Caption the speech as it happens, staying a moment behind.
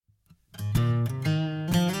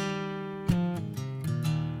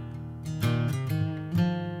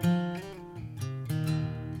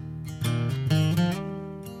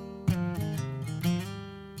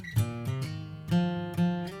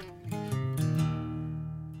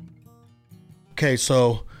okay,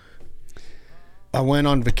 so I went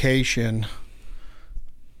on vacation,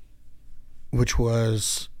 which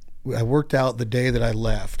was, I worked out the day that I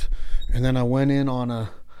left. And then I went in on a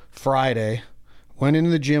Friday, went into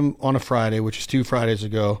the gym on a Friday, which is 2 Fridays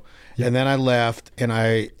ago. Yep. And then I left and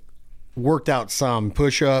I worked out some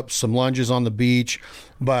push-ups, some lunges on the beach,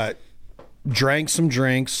 but drank some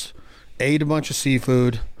drinks, ate a bunch of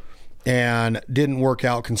seafood, and didn't work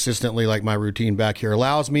out consistently like my routine back here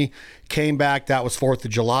allows me. Came back, that was 4th of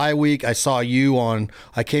July week. I saw you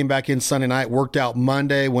I came back in Sunday night, worked out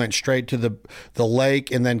Monday, went straight to the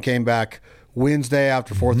lake, and then came back Wednesday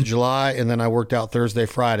after 4th of July, and then I worked out Thursday,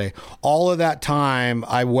 Friday. All of that time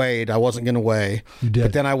I weighed. I wasn't going to weigh. You did.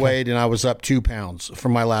 But then I weighed, and I was up 2 pounds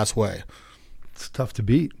from my last weigh. It's tough to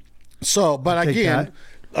beat. So, but again,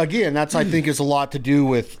 that's, I think, is a lot to do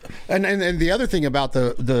with, and the other thing about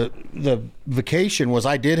the vacation was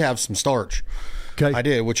I did have some starch. Okay. I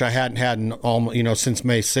did, which I hadn't had in since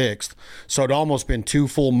May 6th. So it'd almost been 2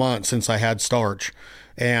 full months since I had starch,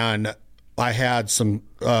 and I had some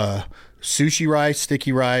sushi rice,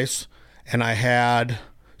 sticky rice, and I had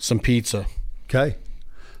some pizza. Okay,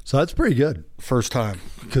 so that's pretty good. First time.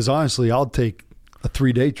 Because honestly, I'll take a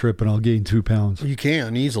 3-day trip and I'll gain 2 pounds. You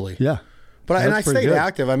can easily. Yeah. But I stayed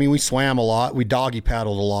active. I mean, we swam a lot. We doggy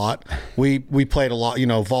paddled a lot. We played a lot,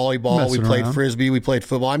 volleyball. Messing we played around. Frisbee. We played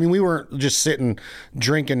football. I mean, we weren't just sitting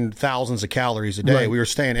drinking thousands of calories a day. Right. We were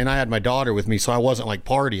staying, and I had my daughter with me, so I wasn't like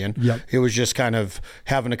partying. Yep. It was just kind of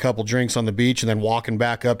having a couple drinks on the beach and then walking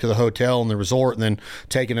back up to the hotel and the resort and then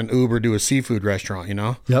taking an Uber to a seafood restaurant,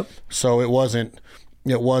 Yep. So it wasn't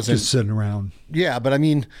Just sitting around. Yeah, but I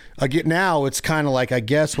mean, now it's kind of like, I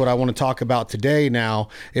guess what I want to talk about today now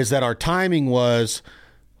is that our timing was,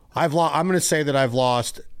 I'm going to say that I've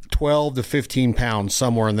lost 12 to 15 pounds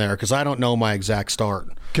somewhere in there because I don't know my exact start.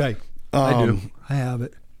 Okay, I do. I have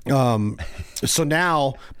it. So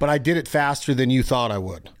now, but I did it faster than you thought I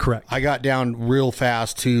would. Correct. I got down real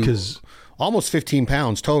fast to almost 15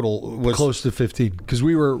 pounds total. Was close to 15 because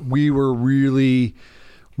we were really.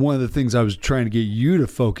 One of the things I was trying to get you to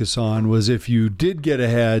focus on was if you did get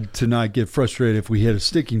ahead to not get frustrated if we hit a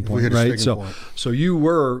sticking point, right? So you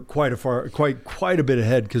were quite a bit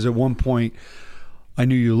ahead because at one point I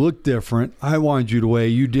knew you looked different. I wanted you to weigh.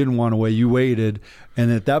 You didn't want to weigh. You waited. And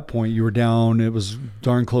at that point you were down. It was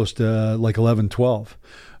darn close to like 11, 12.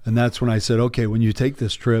 And that's when I said, okay, when you take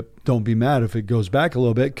this trip, don't be mad if it goes back a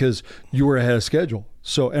little bit because you were ahead of schedule.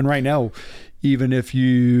 So, and right now, even if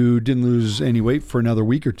you didn't lose any weight for another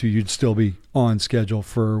week or two, you'd still be on schedule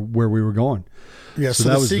for where we were going. Yeah, so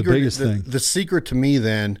that was the biggest thing. The secret to me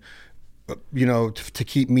then, to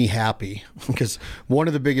keep me happy, because one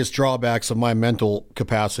of the biggest drawbacks of my mental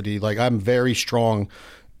capacity, like I'm very strong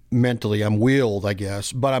mentally, I'm wheeled, I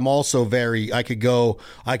guess, but I'm also I could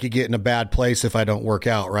get in a bad place if I don't work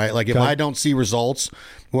out, right? Like if I don't see results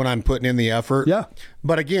when I'm putting in the effort. Yeah.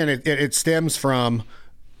 But again, it stems from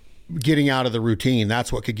getting out of the routine.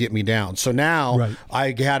 That's what could get me down. So now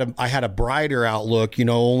I had a brighter outlook,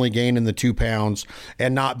 only gaining the 2 pounds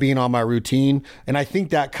and not being on my routine. And I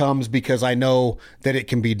think that comes because I know that it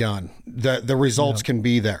can be done. The results can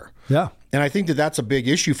be there. Yeah. And I think that that's a big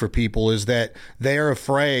issue for people is that they're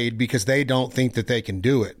afraid because they don't think that they can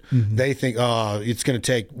do it. Mm-hmm. They think, it's going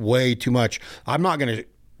to take way too much. I'm not going to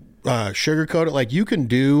sugarcoat it. Like you can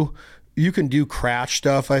do crash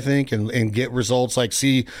stuff, I think, and get results, like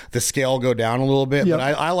see the scale go down a little bit. Yep.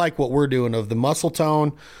 But I like what we're doing of the muscle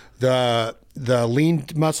tone, the lean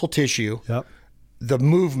muscle tissue. Yep. The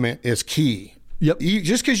movement is key. Yep.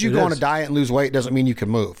 Just because you go on a diet and lose weight doesn't mean you can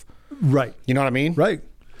move. Right. You know what I mean? Right.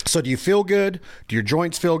 So do you feel good? Do your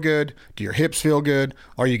joints feel good? Do your hips feel good?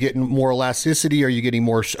 Are you getting more elasticity? Are you getting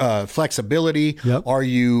more flexibility? Yep.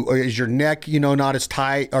 Is your neck, not as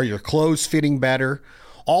tight? Are your clothes fitting better?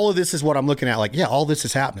 All of this is what I'm looking at. Like, yeah, all this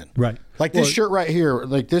is happening. Right. Like this shirt right here.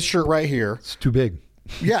 Like this shirt right here. It's too big.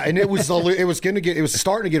 Yeah, and it was starting to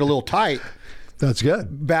get a little tight. That's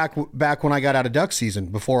good. Back when I got out of duck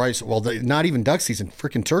season, not even duck season,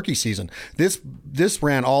 freaking turkey season. This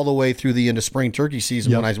ran all the way through the end of spring turkey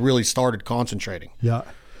season when I really started concentrating. Yeah.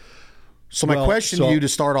 So my question to you to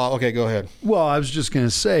start off, okay, go ahead. Well, I was just going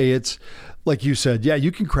to say, it's like you said, yeah,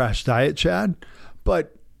 you can crash diet, Chad,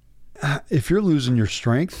 but if you're losing your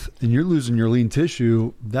strength and you're losing your lean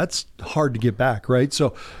tissue, that's hard to get back, right?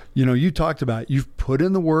 So, you talked about, you've put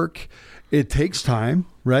in the work. It takes time,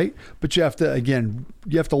 right? But you have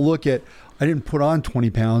to look at, I didn't put on 20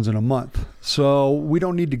 pounds in a month. So we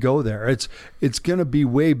don't need to go there. It's going to be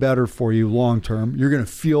way better for you long-term. You're going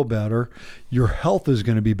to feel better. Your health is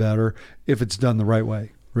going to be better if it's done the right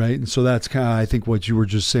way, right? And so that's kind of, I think what you were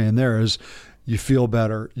just saying there is you feel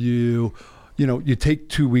better. You you take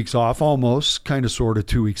 2 weeks off, almost kind of sort of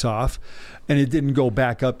 2 weeks off, and it didn't go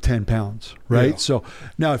back up 10 pounds, right? Yeah. So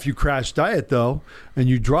now if you crash diet though, and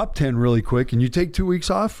you drop 10 really quick and you take 2 weeks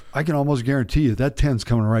off, I can almost guarantee you that 10's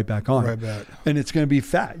coming right back on. Right back. And it's going to be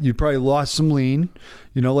fat. You probably lost some lean.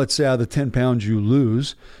 Let's say out of the 10 pounds you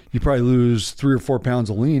lose, you probably lose 3 or 4 pounds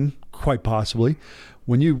of lean, quite possibly.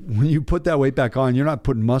 When you put that weight back on, you're not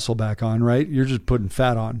putting muscle back on, right? You're just putting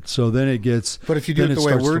fat on. So then it gets. But if you do it the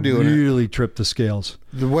way we're doing it, really trip the scales.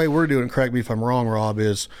 The way we're doing it, correct me if I'm wrong, Rob,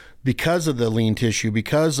 is because of the lean tissue,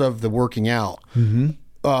 because of the working out.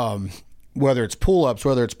 Mm-hmm. Whether it's pull-ups,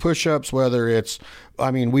 whether it's push-ups, whether it's,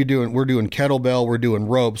 we're doing kettlebell, we're doing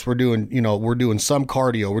ropes, we're doing some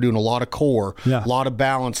cardio, we're doing a lot of core, a lot of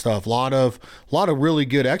balance stuff, a lot of really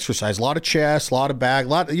good exercise, a lot of chest, a lot of back,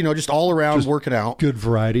 just all around just working out. Good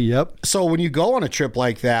variety. Yep. So when you go on a trip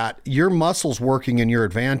like that, your muscles working in your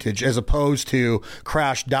advantage, as opposed to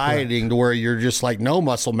crash dieting to where you're just like no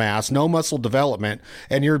muscle mass, no muscle development,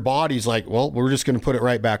 and your body's like, well, we're just going to put it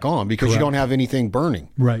right back on because you don't have anything burning.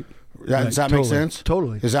 Right. Does that make sense?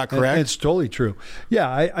 Totally. Is that correct? It's totally true. Yeah.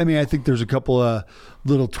 I think there's a couple of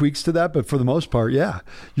little tweaks to that, but for the most part, yeah,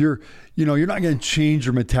 you're not going to change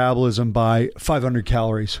your metabolism by 500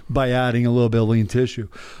 calories by adding a little bit of lean tissue.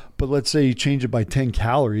 But let's say you change it by 10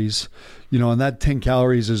 calories, and that 10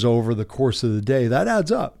 calories is over the course of the day. That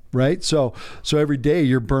adds up, right? So every day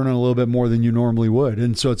you're burning a little bit more than you normally would.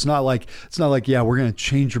 And so it's not like, yeah, we're going to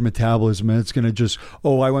change your metabolism and it's going to just,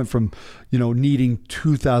 I went from, needing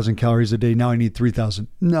 2,000 calories a day. Now I need 3,000.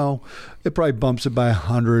 No, it probably bumps it by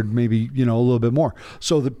 100, maybe, a little bit more.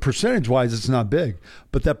 So the percentage wise, it's not big,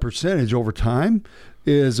 but that percentage over time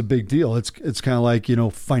is a big deal. It's kind of like,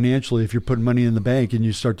 financially, if you're putting money in the bank and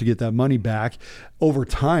you start to get that money back over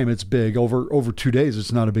time, it's big. Over 2 days,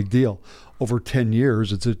 it's not a big deal. Over 10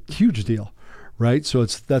 years, it's a huge deal, right? So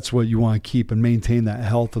that's what you want to keep and maintain that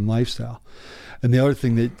health and lifestyle. And the other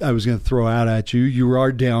thing that I was going to throw out at you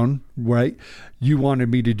are down, right? You wanted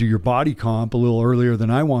me to do your body comp a little earlier than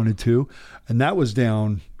I wanted to, and that was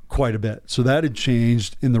down quite a bit. So that had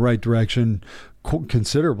changed in the right direction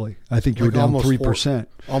considerably. I think you were down 3%.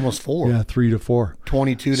 Almost 4. Yeah, 3 to 4.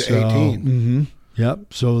 22 to 18. Mm-hmm.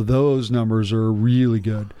 Yep. So those numbers are really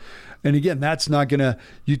good. And again, that's not going to,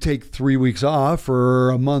 you take 3 weeks off or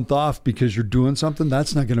a month off because you're doing something,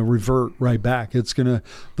 that's not going to revert right back. It's going to,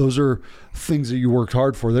 those are things that you worked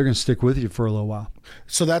hard for. They're going to stick with you for a little while.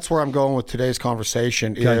 So that's where I'm going with today's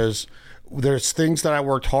conversation is there's things that I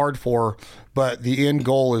worked hard for, but the end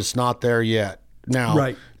goal is not there yet. Now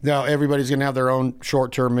everybody's going to have their own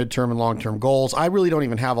short-term, mid-term, and long-term goals. I really don't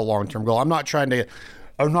even have a long-term goal. I'm not trying to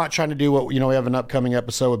do what, we have an upcoming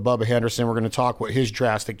episode with Bubba Henderson. We're going to talk what his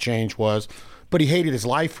drastic change was, but he hated his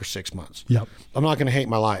life for 6 months. Yep. I'm not going to hate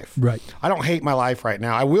my life. Right. I don't hate my life right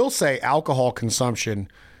now. I will say alcohol consumption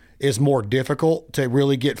is more difficult to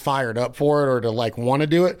really get fired up for it or to want to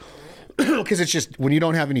do it because it's just when you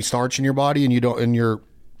don't have any starch in your body and you're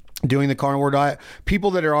doing the carnivore diet.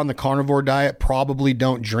 People that are on the carnivore diet probably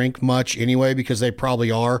don't drink much anyway because they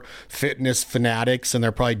probably are fitness fanatics and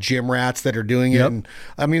they're probably gym rats that are doing it. And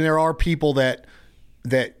there are people that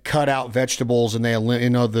cut out vegetables and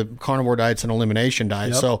the carnivore diet's an elimination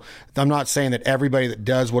diet. So I'm not saying that everybody that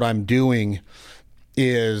does what I'm doing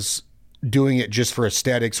is doing it just for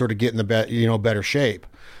aesthetics or to get in the better shape.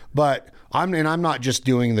 But I'm not just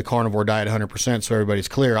doing the carnivore diet 100%, so everybody's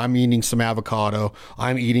clear. I'm eating some avocado.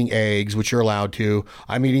 I'm eating eggs, which you're allowed to.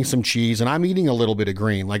 I'm eating some cheese, and I'm eating a little bit of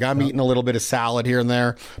green. I'm eating a little bit of salad here and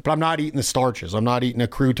there, but I'm not eating the starches. I'm not eating a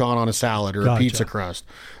crouton on a salad or a pizza crust.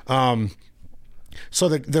 So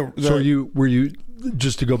were you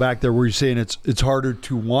just to go back there? Were you saying it's harder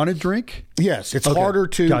to want to drink? Yes, it's harder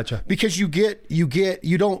to because you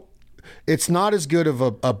don't. It's not as good of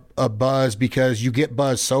a buzz because you get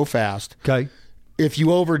buzzed so fast. Okay. If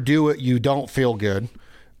you overdo it, you don't feel good.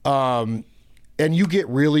 And you get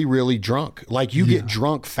really, really drunk. You get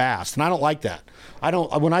drunk fast. And I don't like that.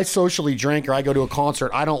 When I socially drink or I go to a concert,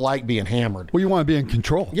 I don't like being hammered. Well, you want to be in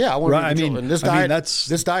control. Yeah, I want to be in control. And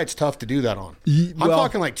this diet's tough to do that on. I'm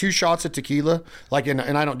talking 2 shots of tequila,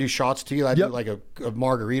 and I don't do shots of tequila. I do a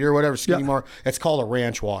margarita or whatever, skinny It's called a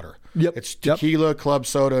ranch water. Yep. It's tequila, club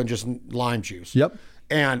soda, and just lime juice. Yep.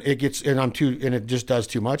 And it just does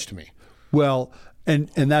too much to me. Well, and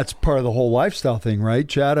that's part of the whole lifestyle thing, right,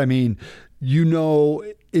 Chad? If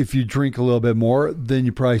you drink a little bit more, then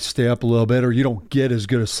you probably stay up a little bit or you don't get as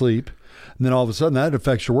good a sleep. And then all of a sudden that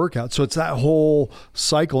affects your workout. So it's that whole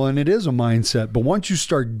cycle and it is a mindset. But once you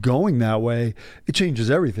start going that way, it changes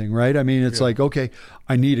everything, right? It's okay,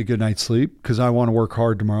 I need a good night's sleep because I want to work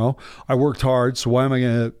hard tomorrow. I worked hard, so why am I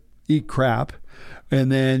going to eat crap? And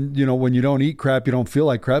then, when you don't eat crap, you don't feel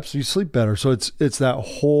like crap, so you sleep better. So it's that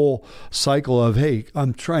whole cycle of, hey,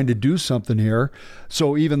 I'm trying to do something here.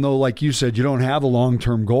 So even though, like you said, you don't have a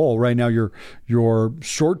long-term goal right now, your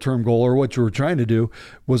short-term goal or what you were trying to do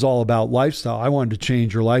was all about lifestyle. I wanted to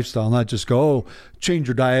change your lifestyle, not just go, change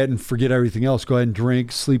your diet and forget everything else. Go ahead and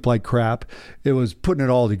drink, sleep like crap. It was putting it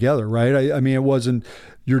all together, right? I mean, it wasn't,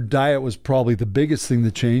 your diet was probably the biggest thing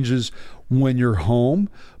that changes when you're home,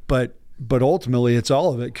 but ultimately it's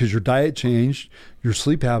all of it, because your diet changed, your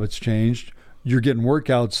sleep habits changed, you're getting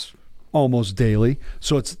workouts almost daily.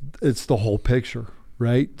 So it's the whole picture,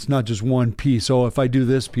 right? It's not just one piece. Oh, if I do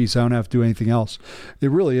this piece, I don't have to do anything else.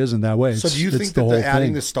 It really isn't that way. So do you think that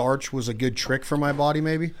adding the starch was a good trick for my body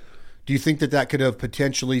maybe? Do you think that could have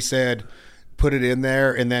potentially said, put it in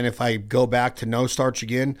there, and then if I go back to no starch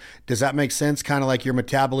again, does that make sense? Kind of like your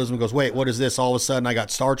metabolism goes, wait, what is this? All of a sudden I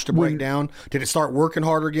got starch to break down. Did it start working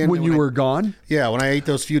harder again? When you were gone? Yeah, when I ate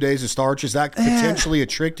those few days of starch, is that potentially a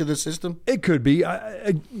trick to the system? It could be.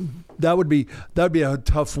 That would be a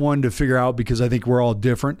tough one to figure out, because I think we're all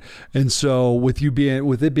different. And so with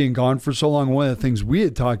it being gone for so long, one of the things we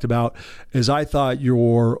had talked about is I thought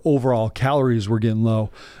your overall calories were getting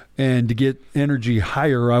low. And to get energy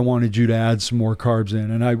higher, I wanted you to add some more carbs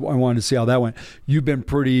in. And I wanted to see how that went. You've been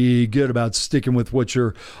pretty good about sticking with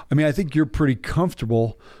I think you're pretty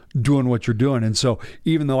comfortable doing what you're doing. And so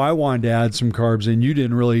even though I wanted to add some carbs in, you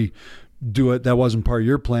didn't really do it. That wasn't part of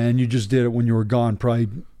your plan. You just did it when you were gone, probably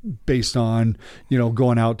based on,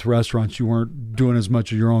 going out to restaurants. You weren't doing as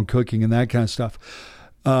much of your own cooking and that kind of stuff.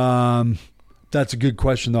 That's a good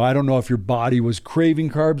question, though. I don't know if your body was craving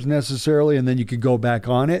carbs necessarily, and then you could go back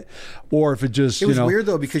on it, or if it just, it was weird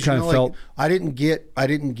though, because I didn't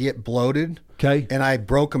get bloated. Okay. And I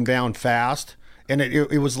broke them down fast, and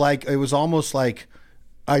it was almost like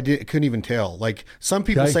couldn't even tell. Like some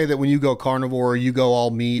people say that when you go carnivore, or you go all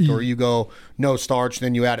meat, or you go no starch,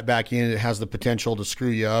 then you add it back in, it has the potential to screw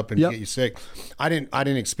you up and get you sick. I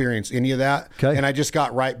didn't experience any of that. Okay. And I just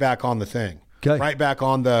got right back on the thing. Okay. Right back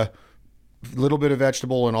on the little bit of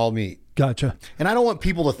vegetable and all meat. Gotcha. And I don't want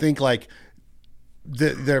people to think like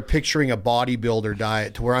they're picturing a bodybuilder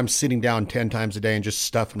diet to where I'm sitting down 10 times a day and just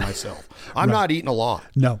stuffing myself. I'm not eating a lot.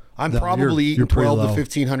 No. I'm probably eating 12 to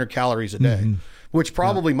 1,500 calories a day, which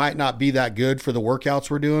probably might not be that good for the workouts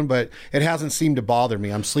we're doing, but it hasn't seemed to bother me.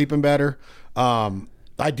 I'm sleeping better.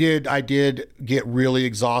 I did get really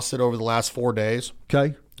exhausted over the last 4 days.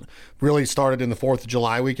 Okay. Really started in the 4th of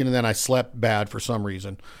July weekend, and then I slept bad for some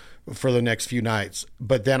reason for the next few nights.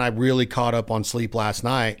 But then I really caught up on sleep last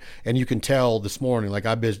night, and you can tell this morning, like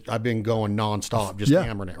I've been going nonstop, just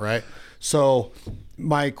hammering it, right? So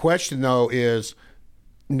my question though is,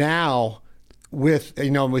 now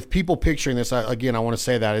with people picturing this, I want to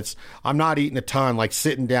say that I'm not eating a ton, like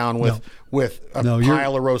sitting down with a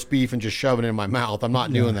pile of roast beef and just shoving it in my mouth. I'm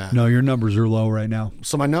not doing that. No, your numbers are low right now.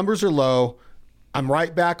 So my numbers are low. I'm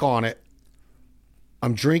right back on it.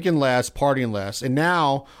 I'm drinking less, partying less. And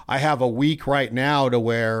now I have a week right now to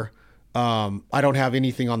where I don't have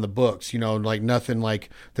anything on the books, like nothing like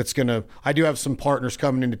that's going to, I do have some partners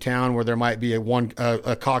coming into town where there might be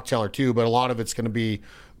a cocktail or two, but a lot of it's going to be,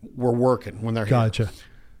 we're working when they're here. Gotcha.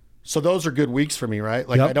 So those are good weeks for me, right?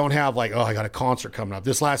 Like I don't have I got a concert coming up.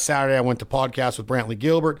 This last Saturday I went to podcast with Brantley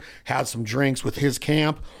Gilbert, had some drinks with his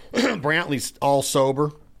camp. Brantley's all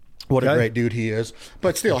sober. What a great dude he is.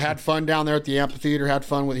 But still, had fun down there at the amphitheater,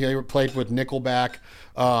 he played with Nickelback.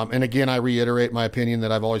 And again, I reiterate my opinion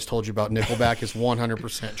that I've always told you about Nickelback is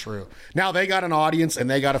 100% true. Now, they got an audience and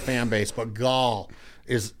they got a fan base, but gall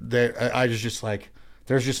is there. I was just like,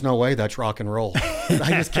 there's just no way that's rock and roll.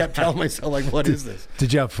 I just kept telling myself, like, what is this?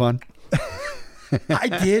 Did you have fun? I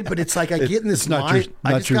did, but it's like I get in this mind.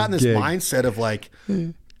 I just got in this mindset of like,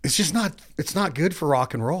 it's not good for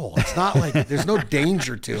rock and roll. It's not like there's no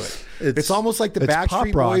danger to it. It's almost like the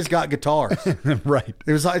Backstreet Boys got guitars. Right.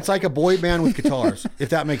 It's like a boy band with guitars, if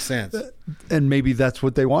that makes sense. And maybe that's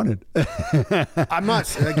what they wanted. I'm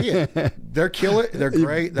not, again, they're they're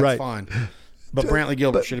great, that's fine. But Brantley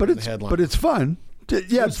Gilbert should have been the headline. But it's fun.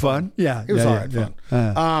 Yeah, it's fun. Yeah. It was all right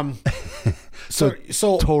fun.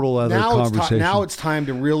 So total other conversation. Now it's time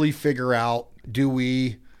to really figure out, do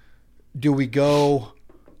we go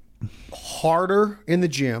harder in the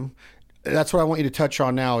gym? That's what I want you to touch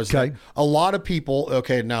on now is that a lot of people,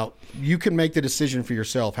 now you can make the decision for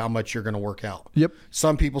yourself how much you're going to work out. Yep.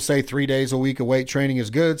 Some people say 3 days a week of weight training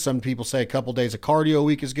is good. Some people say a couple days of cardio a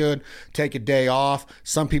week is good. Take a day off.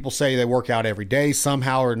 Some people say they work out every day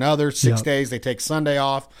somehow or another. 6 days, they take Sunday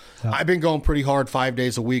off. I've been going pretty hard 5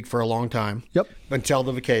 days a week for a long time. Yep. Until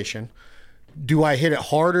the vacation. Do I hit it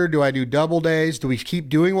harder? Do I do double days? Do we keep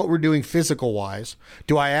doing what we're doing physical wise?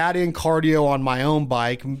 Do I add in cardio on my own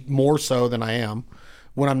bike more so than I am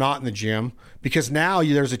when I'm not in the gym? Because now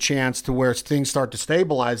there's a chance to where things start to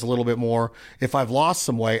stabilize a little bit more. If I've lost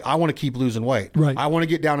some weight, I want to keep losing weight. Right. I want to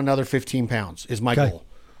get down another 15 pounds is my goal.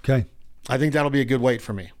 Okay. I think that'll be a good weight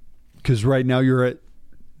for me. Because right now you're at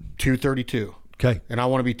 232. Okay. And I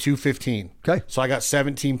want to be 215. Okay. So I got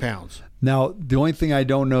 17 pounds. Now, the only thing I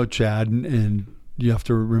don't know, Chad, and you have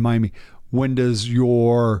to remind me, when do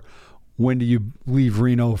you leave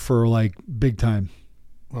Reno for like big time?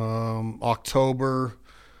 October.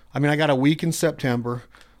 I mean, I got a week in September.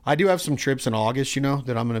 I do have some trips in August,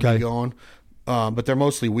 that I'm going to be going. But they're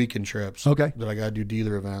mostly weekend trips. Okay. That I got to do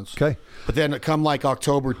dealer events. Okay. But then come like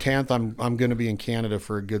October 10th, I'm going to be in Canada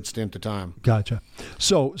for a good stint of time. Gotcha.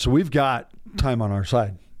 So we've got time on our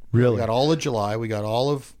side. Really. We got all of July. We got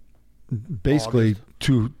all of basically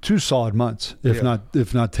August. two solid months, if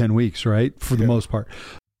not 10 weeks, right? For the most part.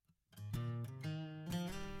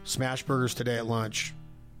 Smash burgers today at lunch.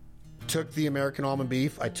 Took the American almond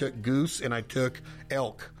beef. I took goose and I took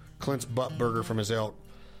elk. Clint's butt burger from his elk.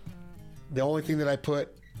 The only thing that I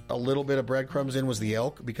put a little bit of breadcrumbs in was the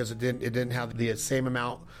elk because it didn't have the same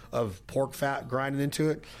amount of pork fat grinded into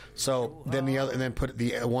it. So then put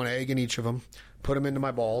the one egg in each of them. Put them into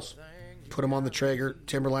my balls. Put them on the Traeger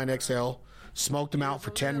Timberline XL. Smoked them out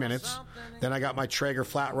for 10 minutes. Then I got my Traeger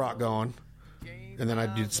Flat Rock going. And then I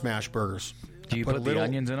did smash burgers. Do you put the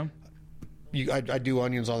onions in them? I do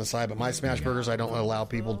onions on the side, but my smash burgers, I don't allow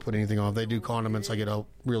people to put anything on. If they do condiments,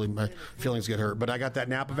 my feelings get hurt. But I got that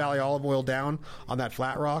Napa Valley olive oil down on that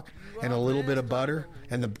Flat Rock and a little bit of butter.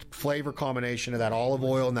 And the flavor combination of that olive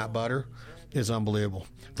oil and that butter is unbelievable.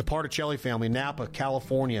 The Particelli family, Napa,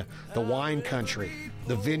 California, the wine country,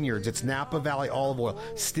 the vineyards. It's Napa Valley Olive Oil.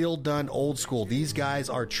 Still done old school. These guys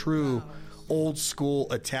are true old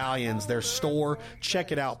school Italians. Their store,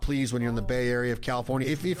 check it out, please, when you're in the Bay Area of California.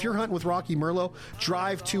 If you're hunting with Rocky Merlot,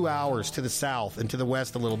 drive 2 hours to the south and to the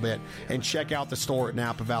west a little bit and check out the store at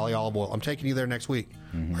Napa Valley Olive Oil. I'm taking you there next week.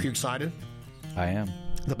 Mm-hmm. Are you excited? I am.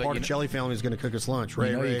 The Particelli family is going to cook us lunch.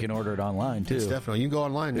 Ray, you can order it online too. It's definitely. You can go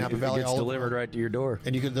online, Napa Valley Olive Oil. It's delivered right to your door.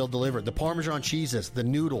 And they'll deliver it. The Parmesan cheeses, the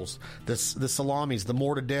noodles, the salamis, the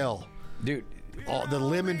mortadelle. Dude. The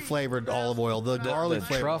lemon flavored olive oil, the garlic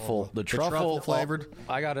flavored, the truffle flavored.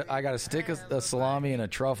 I got a stick of salami and a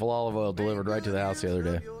truffle olive oil delivered right to the house the other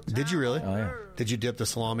day. Did you really? Oh yeah. Did you dip the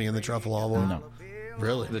salami in the truffle olive oil? No.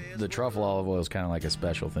 Really? The truffle olive oil is kind of like a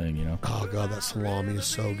special thing, Oh god, that salami is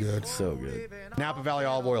so good. So good. Napa Valley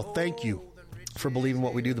Olive Oil. Thank you for believing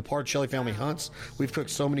what we do. The Particelli family hunts. We've cooked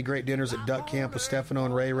so many great dinners at Duck Camp with Stefano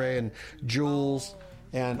and Ray and Jules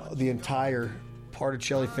and the entire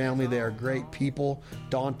Particelli family. They are great people.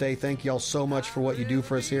 Dante, thank y'all so much for what you do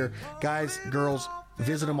for us here. Guys, girls,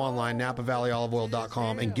 visit them online,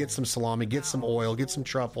 NapaValleyOliveOil.com, and get some salami, get some oil, get some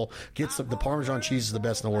truffle, the Parmesan cheese is the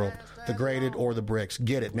best in the world. The grated or the bricks.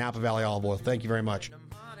 Get it, Napa Valley Olive Oil. Thank you very much.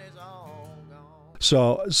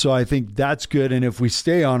 So I think that's good. And if we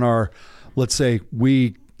stay on our, let's say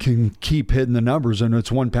we can keep hitting the numbers and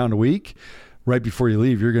it's 1 pound a week, right before you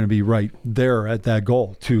leave, you're going to be right there at that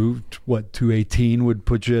goal. 218 would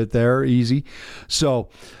put you at there easy. So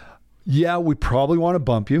yeah, we probably want to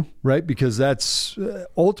bump you, right? Because that's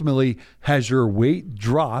ultimately, as your weight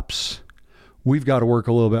drops, we've got to work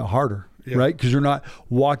a little bit harder, right? Because you're not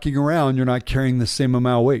walking around, you're not carrying the same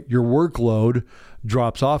amount of weight. Your workload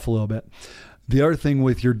drops off a little bit. The other thing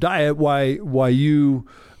with your diet, why you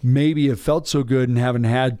maybe have felt so good and haven't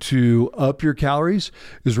had to up your calories,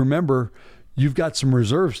 is remember, you've got some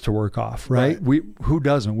reserves to work off, right? Who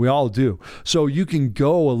doesn't? We all do. So you can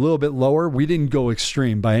go a little bit lower. We didn't go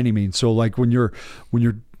extreme by any means. So like when you're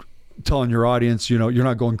telling your audience, you're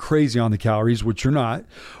not going crazy on the calories, which you're not.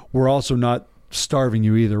 We're also not starving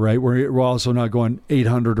you either, right? We're also not going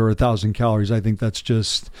 800 or 1,000 calories. I think that's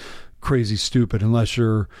just crazy stupid unless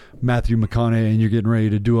you're Matthew McConaughey and you're getting ready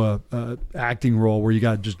to do a acting role where you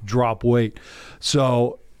got to just drop weight.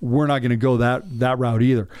 So we're not going to go that route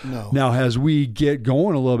either. No. Now, as we get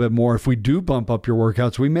going a little bit more, if we do bump up your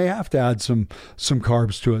workouts, we may have to add some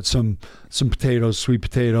carbs to it, some potatoes, sweet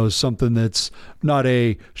potatoes, something that's not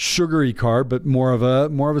a sugary carb, but more of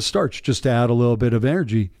a starch, just to add a little bit of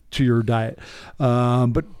energy to your diet.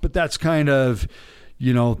 But that's kind of,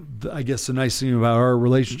 I guess the nice thing about our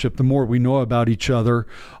relationship, the more we know about each other,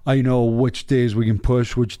 I know which days we can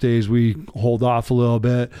push, which days we hold off a little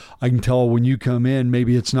bit. I can tell when you come in,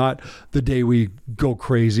 maybe it's not the day we go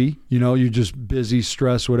crazy, you're just busy,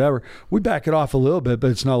 stressed, whatever. We back it off a little bit, but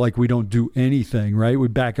it's not like we don't do anything, right? We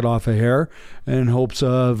back it off a hair in hopes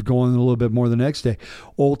of going a little bit more the next day.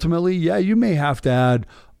 Ultimately, yeah, you may have to add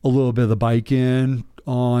a little bit of the bike in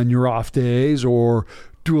on your off days or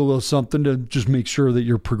do a little something to just make sure that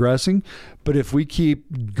you're progressing. But if we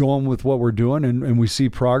keep going with what we're doing and we see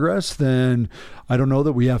progress, then I don't know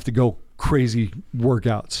that we have to go crazy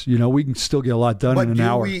workouts. We can still get a lot done in an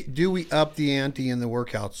hour. Do we up the ante in the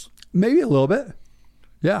workouts? Maybe a little bit.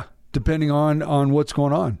 Yeah. Depending on what's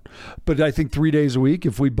going on. But I think 3 days a week,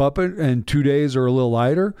 if we bump it and 2 days are a little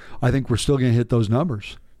lighter, I think we're still going to hit those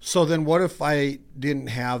numbers. So then what if I didn't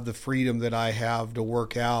have the freedom that I have to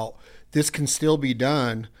work out? This can still be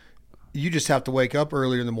done. You just have to wake up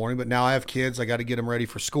earlier in the morning. But now I have kids. I got to get them ready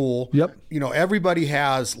for school. Yep. Everybody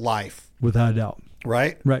has life. Without a doubt.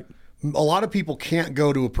 Right? Right. A lot of people can't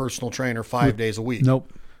go to a personal trainer 5 days a week.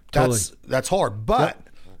 Nope. Totally. That's hard. But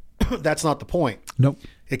that's not the point. Nope.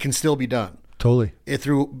 It can still be done. Totally.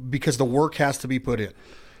 Because the work has to be put in.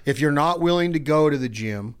 If you're not willing to go to the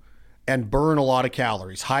gym and burn a lot of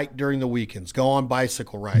calories, hike during the weekends, go on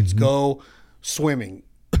bicycle rides, go swimming,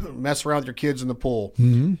 mess around with your kids in the pool,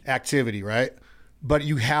 activity, right? But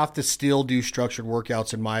you have to still do structured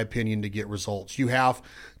workouts, in my opinion, to get results. You have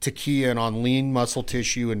to key in on lean muscle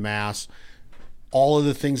tissue and mass. All of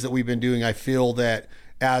the things that we've been doing, I feel that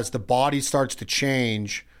as the body starts to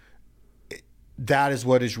change, that is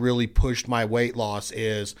what has really pushed my weight loss,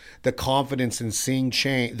 is the confidence in seeing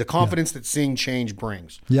change, the confidence that seeing change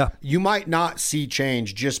brings. Yeah. You might not see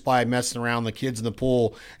change just by messing around the kids in the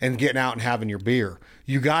pool and getting out and having your beer.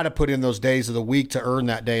 You got to put in those days of the week to earn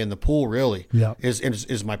that day in the pool, really,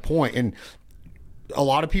 is my point. And a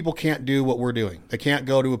lot of people can't do what we're doing. They can't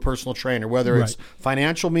go to a personal trainer, whether it's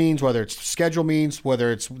financial means, whether it's schedule means,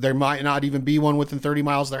 whether it's there might not even be one within 30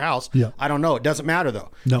 miles of their house. Yeah. I don't know. It doesn't matter,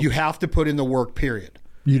 though. No. You have to put in the work, period.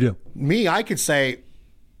 You do. Me, I could say,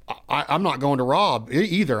 I'm not going to Rob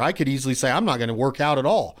either. I could easily say, I'm not going to work out at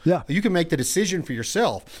all. Yeah. You can make the decision for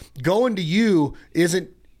yourself. Going to you isn't,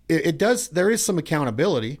 there is some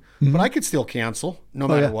accountability, but I could still cancel no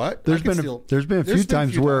matter what. There's been a few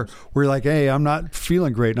times where we're like, hey, I'm not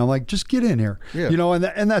feeling great. And I'm like, just get in here. Yeah.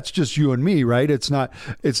 And that's just you and me, right? It's not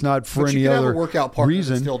for any other have a workout partner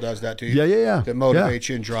reason. That still does that to you. Yeah. That motivates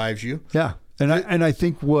you and drives you. Yeah. And I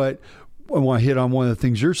think what I want to hit on, one of the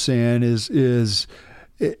things you're saying is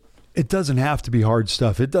it doesn't have to be hard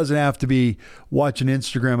stuff. It doesn't have to be watching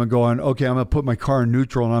Instagram and going, okay, I'm going to put my car in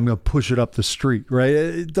neutral and I'm going to push it up the street, right?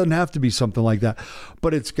 It doesn't have to be something like that,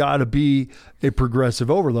 but it's got to be a progressive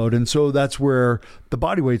overload. And so that's where the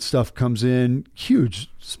bodyweight stuff comes in huge.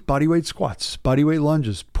 Bodyweight squats, bodyweight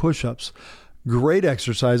lunges, push-ups, great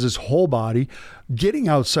exercises, whole body, getting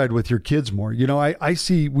outside with your kids more.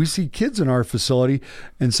 We see kids in our facility,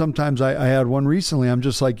 and sometimes I had one recently. I'm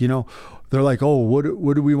just like, they're like, oh, what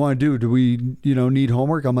do we want to do? Do we, need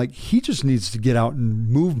homework? I'm like, he just needs to get out and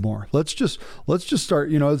move more. Let's just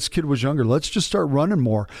start, this kid was younger. Let's just start running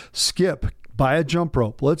more, skip, buy a jump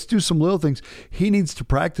rope. Let's do some little things. He needs to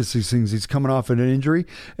practice these things. He's coming off an injury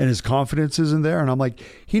and his confidence isn't there. And I'm like,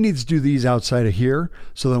 he needs to do these outside of here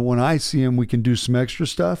so that when I see him, we can do some extra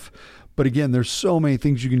stuff. But again, there's so many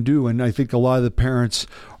things you can do. And I think a lot of the parents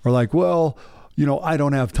are like, well, I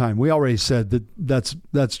don't have time. We already said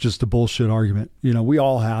that's just a bullshit argument. We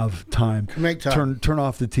all have time. Make time. Turn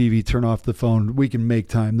off the TV, turn off the phone. We can make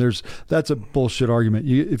time. That's a bullshit argument.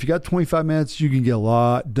 If you got 25 minutes, you can get a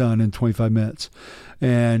lot done in 25 minutes.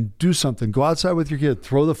 And do something. Go outside with your kid.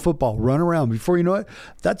 Throw the football. Run around. Before you know it,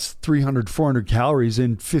 that's 300, 400 calories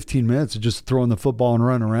in 15 minutes of just throwing the football and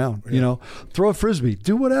running around. Yeah. Throw a Frisbee.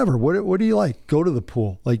 Do whatever. What do you like? Go to the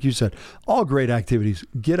pool. Like you said, all great activities.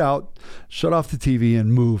 Get out, shut off the TV,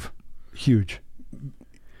 and move. Huge.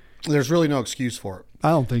 There's really no excuse for it. I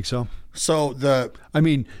don't think so.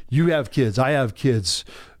 You have kids. I have kids.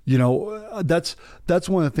 That's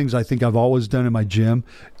one of the things I think I've always done in my gym.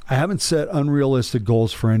 I haven't set unrealistic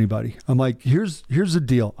goals for anybody. I'm like, here's the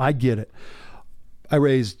deal. I get it. I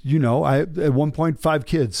raised, I at 1.5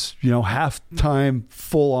 kids, half time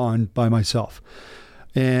full on by myself,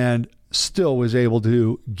 and still was able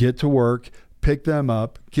to get to work, pick them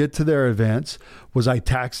up, get to their events. Was I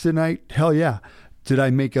taxed tonight? Hell yeah. Did I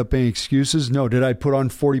make up any excuses? No. Did I put on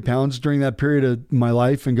 40 pounds during that period of my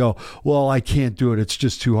life and go, well, I can't do it. It's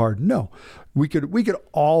just too hard? No. We could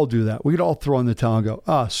all do that. We could all throw in the towel and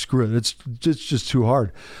go, screw it. It's just too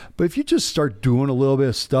hard. But if you just start doing a little bit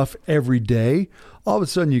of stuff every day, all of a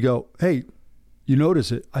sudden you go, hey, you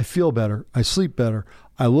notice it. I feel better. I sleep better.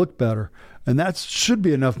 I look better. And that should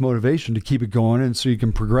be enough motivation to keep it going and so you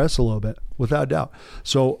can progress a little bit, without doubt.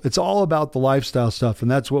 So it's all about the lifestyle stuff, and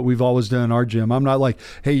that's what we've always done in our gym. I'm not like,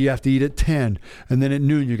 hey, you have to eat at 10, and then at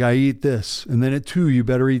noon you got to eat this, and then at 2 you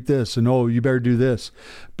better eat this, and you better do this.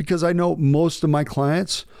 Because I know most of my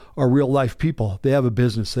clients are real life people. They have a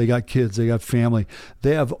business. They got kids. They got family.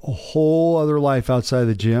 They have a whole other life outside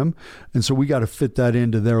the gym, and so we got to fit that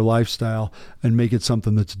into their lifestyle and make it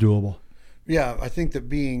something that's doable. Yeah, I think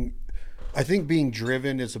being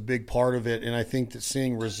driven is a big part of it, and I think that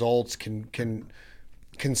seeing results can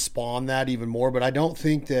spawn that even more. But I don't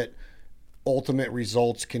think that ultimate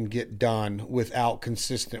results can get done without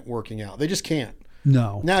consistent working out. They just can't.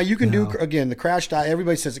 No. Now you can do, again, the crash diet.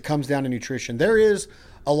 Everybody says it comes down to nutrition. There is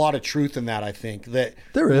a lot of truth in that. I think that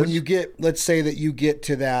there is. When you get, let's say that you get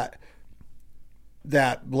to that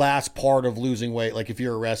last part of losing weight, like if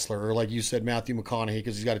you're a wrestler, or like you said, Matthew McConaughey,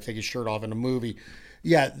 because he's got to take his shirt off in a movie.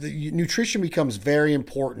 Yeah, the nutrition becomes very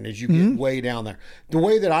important as you get way down there. The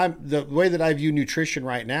way that I view nutrition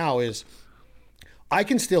right now is I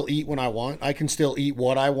can still eat when I want. I can still eat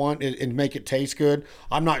what I want and make it taste good.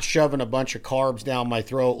 I'm not shoving a bunch of carbs down my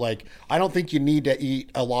throat. Like, I don't think you need to eat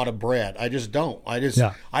a lot of bread. I just don't.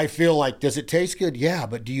 I feel like, does it taste good? Yeah,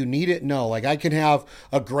 but do you need it? No. Like, I can have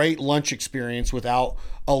a great lunch experience without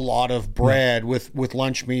a lot of bread with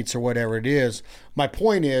lunch meats or whatever it is. My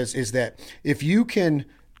point is that if you can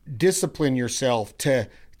discipline yourself to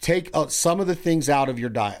take some of the things out of your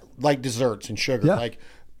diet, like desserts and sugar, like,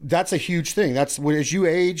 that's a huge thing. That's when, as you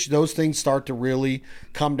age, those things start to really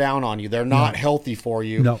come down on you. They're not healthy for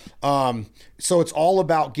you. No. So it's all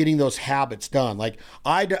about getting those habits done. Like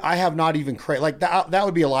I have not even craved, like that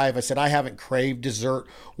would be a lie if I said I haven't craved dessert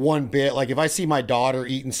one bit. Like if I see my daughter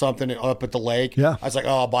eating something up at the lake, I was like,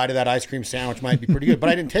 oh, a bite of that ice cream sandwich might be pretty good. But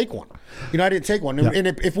I didn't take one. I didn't take one. And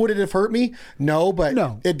if would it have hurt me? No, but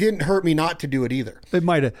it didn't hurt me not to do it either. It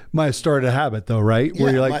might have started a habit though, right?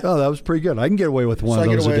 Where you're like, oh, that was pretty good. I can get away with one of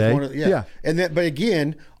those a day. And then, but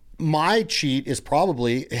again, my cheat is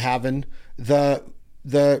probably having the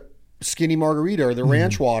skinny margarita or the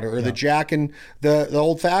ranch water or the Jack and the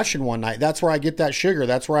old fashioned one night. That's where I get that sugar.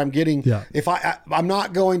 That's where I'm getting. If I'm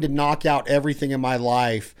not going to knock out everything in my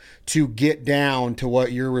life to get down to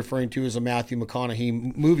what you're referring to as a Matthew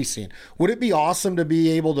McConaughey movie scene. Would it be awesome to be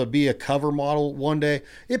able to be a cover model one day?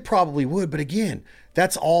 It probably would. But again,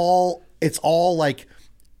 it's all like,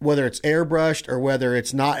 whether it's airbrushed or whether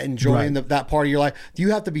it's not enjoying that part of your life, you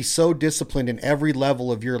have to be so disciplined in every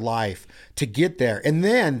level of your life to get there. And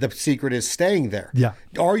then the secret is staying there. Yeah.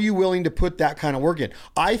 Are you willing to put that kind of work in?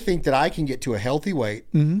 I think that I can get to a healthy weight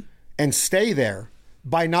and stay there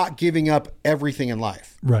by not giving up everything in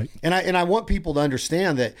life. Right. And I want people to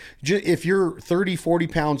understand that if you're 30, 40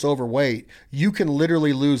 pounds overweight, you can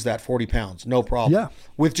literally lose that 40 pounds. No problem. Yeah.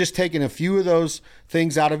 With just taking a few of those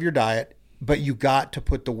things out of your diet. But you got to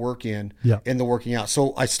put the work in the working out.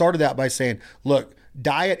 So I started that by saying, look,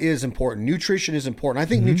 diet is important. Nutrition is important. I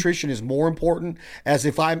think nutrition is more important. As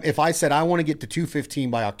if I said I want to get to 215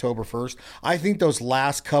 by October 1st, I think those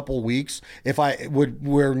last couple weeks,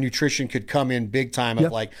 where nutrition could come in big time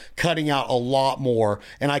of like cutting out a lot more,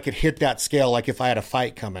 and I could hit that scale like if I had a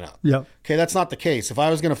fight coming up. Okay, that's not the case. If I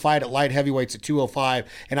was going to fight at light heavyweights at 205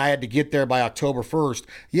 and I had to get there by October 1st,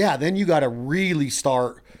 then you got to really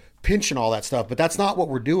start pinching all that stuff. But that's not what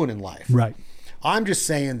we're doing in life. Right. I'm just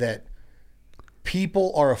saying that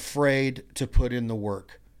people are afraid to put in the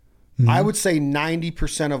work. I would say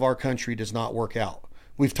 90% of our country does not work out.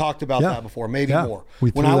 We've talked about that before, maybe more.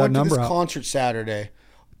 When I went to this concert Saturday,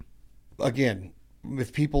 again,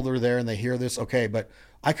 if people are there and they hear this, okay, but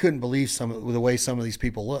I couldn't believe the way some of these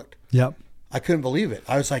people looked. I couldn't believe it.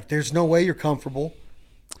 I was like, there's no way you're comfortable.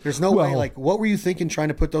 There's no way. Like, what were you thinking trying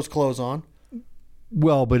to put those clothes on?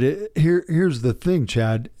 Well, but here's the thing,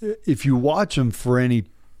 Chad. If you watch them for any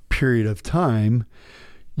period of time,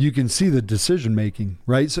 you can see the decision making,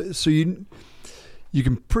 right? So you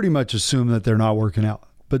can pretty much assume that they're not working out.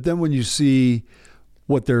 But then when you see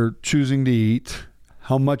what they're choosing to eat,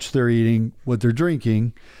 how much they're eating, what they're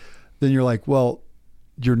drinking, then you're like, well,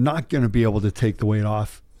 you're not going to be able to take the weight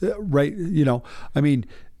off, right? I mean,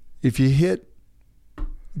 if you hit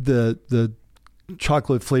the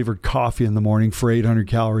chocolate flavored coffee in the morning for 800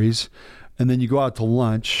 calories, and then you go out to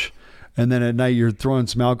lunch, and then at night you're throwing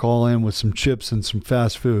some alcohol in with some chips and some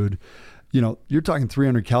fast food, you're talking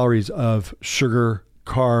 300 calories of sugar,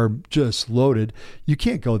 carb, just loaded. You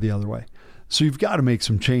can't go the other way. So you've got to make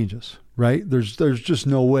some changes, right? There's just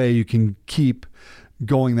no way you can keep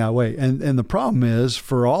going that way. And the problem is,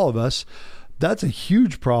 for all of us, that's a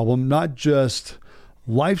huge problem, not just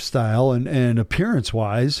lifestyle and appearance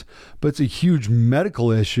wise, but it's a huge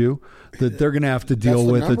medical issue that they're going to have to deal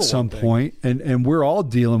with at some point. And we're all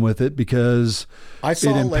dealing with it because it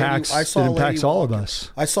impacts all of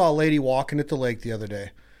us. I saw a lady walking at the lake the other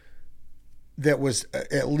day that was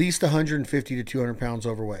at least 150 to 200 pounds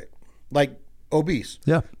overweight, like obese.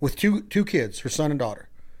 Yeah. With two kids, her son and daughter.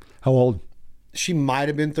 How old? She might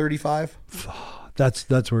have been 35.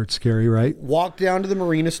 That's where it's scary, right? Walked down to the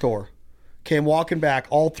marina store, came walking back.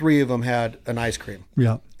 All three of them had an ice cream.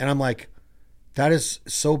 Yeah. And I'm like, that is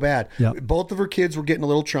so bad. Yeah. Both of her kids were getting a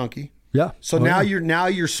little chunky. Yeah. So now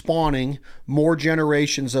you're spawning more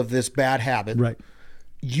generations of this bad habit. Right.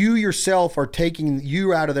 You yourself are taking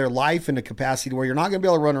you out of their life in a capacity where you're not going to be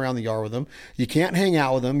able to run around the yard with them. You can't hang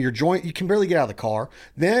out with them. You can barely get out of the car.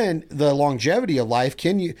 Then the longevity of life,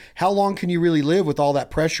 how long can you really live with all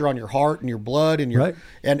that pressure on your heart and your blood and your, right.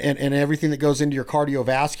 and everything that goes into your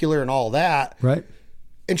cardiovascular and all that. Right.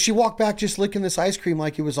 And she walked back just licking this ice cream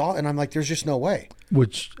like it was all, and I'm like, there's just no way.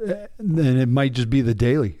 Which, then it might just be the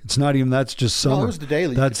daily. It's not even, that's just summer. No, it was the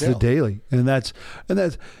daily. That's the daily. And that's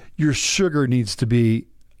your sugar needs to be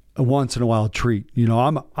a once in a while treat. You know,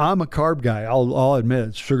 I'm a carb guy. I'll admit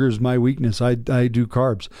it. Sugar is my weakness. I do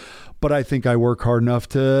carbs, but I think I work hard enough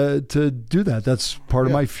to do that. That's part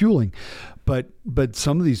of my fueling. But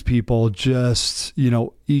some of these people just,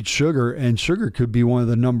 eat sugar, and sugar could be one of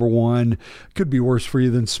the number one, could be worse for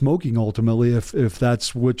you than smoking ultimately. If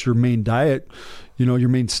that's what your main diet, your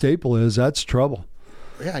main staple is, that's trouble.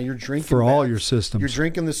 Yeah, you're drinking for all your systems. You're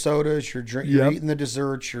drinking the sodas. You're eating the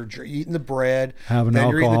desserts. You're eating the bread. Having then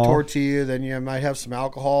alcohol. You're eating the tortilla. Then you might have some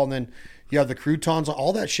alcohol, and then you have the croutons.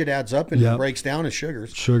 All that shit adds up and breaks down as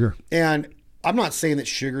sugars. Sugar. And I'm not saying that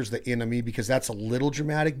sugar's the enemy, because that's a little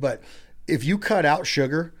dramatic. But if you cut out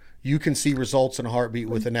sugar, you can see results in a heartbeat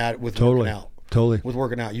with working out. Totally. With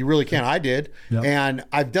working out, you really can. I did, and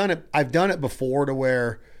I've done it before to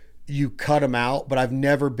where you cut them out, but I've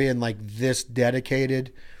never been like this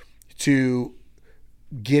dedicated to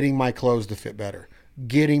getting my clothes to fit better,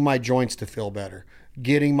 getting my joints to feel better,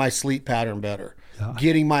 getting my sleep pattern better,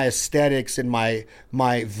 getting my aesthetics and my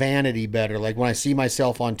vanity better. Like when I see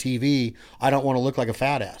myself on TV, I don't want to look like a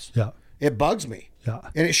fat ass. Yeah. It bugs me. Yeah.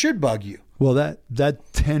 And it should bug you. Well,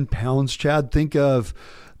 that 10 pounds, Chad, think of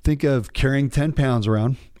carrying 10 pounds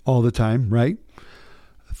around all the time, right?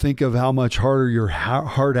 Think of how much harder your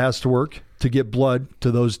heart has to work to get blood to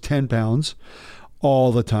those 10 pounds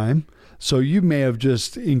all the time. So you may have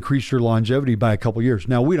just increased your longevity by a couple years.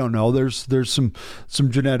 Now, we don't know. There's some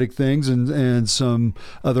genetic things and some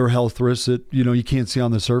other health risks that, you can't see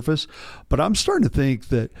on the surface. But I'm starting to think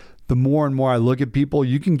that the more and more I look at people,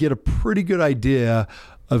 you can get a pretty good idea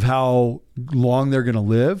of how long they're going to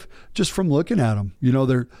live just from looking at them.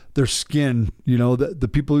 Their skin, the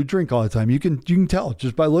people who drink all the time, you can tell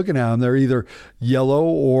just by looking at them. They're either yellow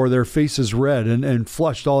or their face is red and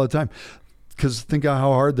flushed all the time. Because think of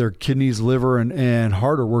how hard their kidneys, liver, and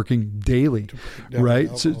heart are working daily,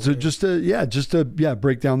 right? So just to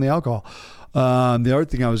break down the alcohol. The other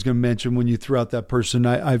thing I was going to mention, when you threw out that person,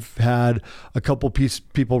 I've had a couple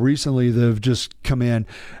people recently that have just come in,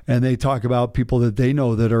 and they talk about people that they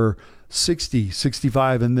know that are 60,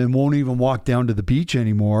 65, and then won't even walk down to the beach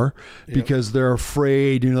anymore because they're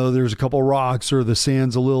afraid, there's a couple rocks or the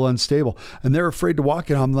sand's a little unstable, and they're afraid to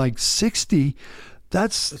walk it. I'm like, 60?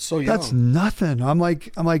 That's so young. That's nothing. I'm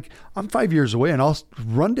like, I'm 5 years away and I'll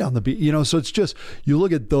run down the beach, so it's just, you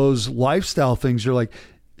look at those lifestyle things, you're like,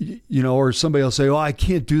 or somebody will say, oh, I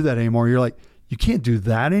can't do that anymore. You're like, you can't do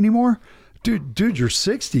that anymore? Dude, you're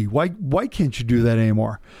 60. Why can't you do that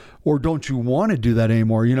anymore? Or don't you want to do that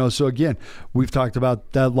anymore? So again, we've talked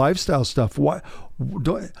about that lifestyle stuff.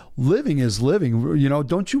 Living is living.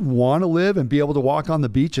 Don't you want to live and be able to walk on the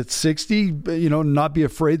beach at 60, not be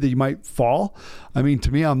afraid that you might fall? I mean,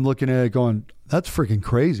 to me, I'm looking at it going, that's freaking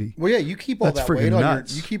crazy. Well, yeah, you keep all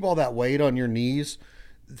that weight on your knees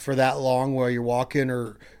for that long while you're walking,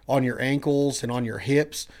 or on your ankles and on your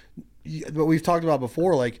hips. But we've talked about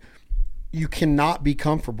before, like, you cannot be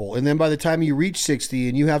comfortable. And then by the time you reach 60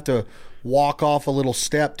 and you have to walk off a little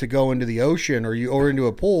step to go into the ocean or into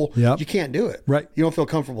a pool, you can't do it. Right. You don't feel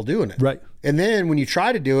comfortable doing it. Right. And then when you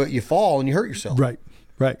try to do it, you fall and you hurt yourself. Right.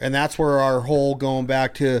 Right. And that's where our whole going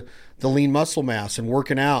back to the lean muscle mass and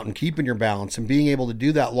working out and keeping your balance and being able to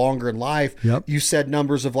do that longer in life. Yep. You said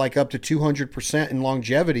numbers of like up to 200% in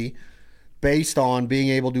longevity based on being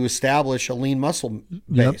able to establish a lean muscle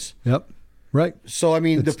base. Yep. Right. So I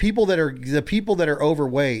mean, the people that are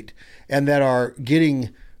overweight and that are getting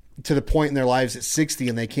to the point in their lives at 60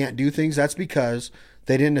 and they can't do things, that's because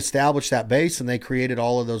they didn't establish that base and they created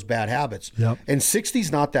all of those bad habits. Yep. And 60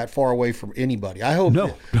 is not that far away from anybody. I hope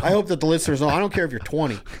that the listeners know. I don't care if you're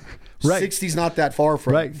 20. Right. 60 is not that far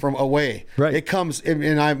from away. Right. It comes, and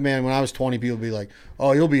when I was 20, people would be like,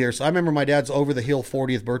 "Oh, you'll be here." So I remember my dad's over the hill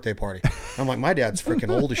 40th birthday party. I'm like, my dad's freaking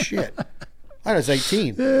old as shit. I was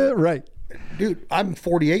 18. Right. Dude, I'm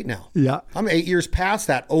 48 now. Yeah. I'm 8 years past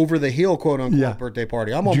that over the hill, quote unquote, birthday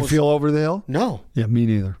party. Did you feel over the hill? No. Yeah, me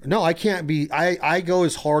neither. No, I can't be. I go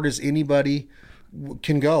as hard as anybody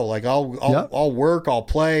can go. Like I'll work, I'll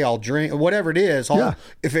play, I'll drink, whatever it is.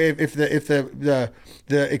 If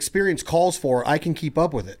the experience calls for it, I can keep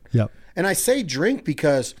up with it. Yep. And I say drink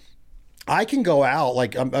because I can go out.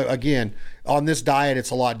 Like again, on this diet,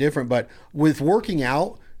 it's a lot different. But with working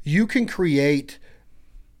out, you can create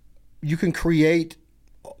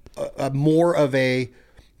more of a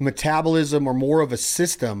metabolism or more of a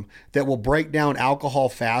system that will break down alcohol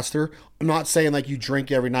faster. I'm not saying like you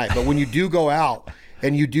drink every night, but when you do go out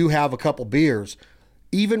and you do have a couple beers,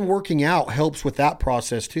 even working out helps with that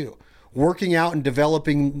process too. Working out and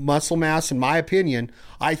developing muscle mass, in my opinion,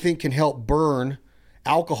 I think can help burn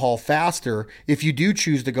alcohol faster if you do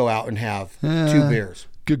choose to go out and have 2 beers.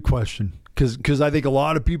 Good question. Because I think a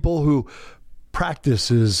lot of people who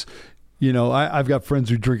practices, I've got friends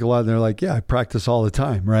who drink a lot and they're like, yeah, I practice all the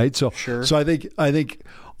time. Right. So I think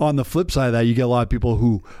on the flip side of that, you get a lot of people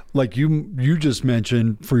who, like you just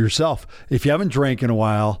mentioned for yourself, if you haven't drank in a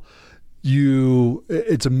while,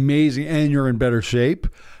 it's amazing and you're in better shape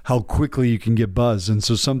how quickly you can get buzzed. And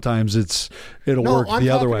so sometimes it'll work the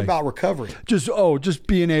other way. I'm talking about recovery. Just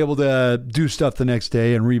being able to do stuff the next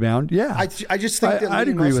day and rebound. Yeah. I just think that I'd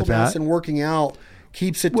agree with that. And working out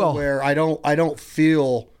keeps it to where I don't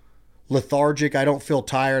feel lethargic. I don't feel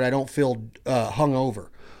tired. I don't feel hungover.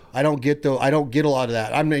 I don't get a lot of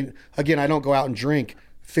that. I mean, again, I don't go out and drink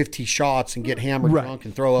 50 shots and get hammered drunk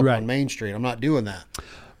and throw up on Main Street. I'm not doing that.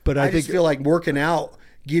 But I just feel like working out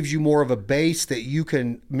gives you more of a base that you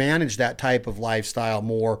can manage that type of lifestyle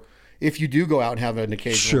more if you do go out and have an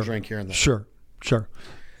occasional drink here and there. Sure.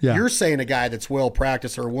 Yeah. You're saying a guy that's well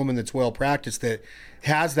practiced or a woman that's well practiced that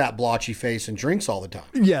has that blotchy face and drinks all the time.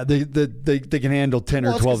 Yeah, they can handle 10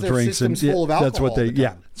 or 12 drinks and full of alcohol that's what they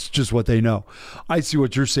it's just what they know. I see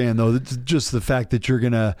what you're saying though. It's just the fact that you're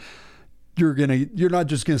not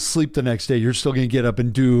just gonna sleep the next day. You're still gonna get up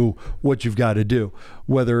and do what you've got to do.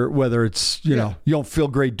 Whether it's you don't feel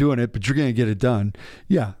great doing it, but you're gonna get it done.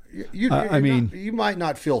 Yeah. You might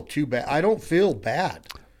not feel too bad. I don't feel bad.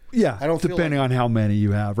 Yeah, I don't depending on how many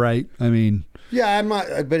you have, right? I mean, yeah, I'm not.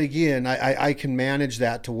 But again, I can manage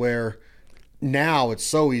that to where now it's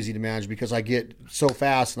so easy to manage because I get so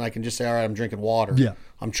fast and I can just say, all right, I'm drinking water. Yeah,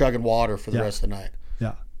 I'm chugging water for the rest of the night.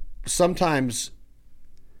 Yeah. Sometimes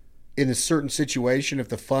in a certain situation, if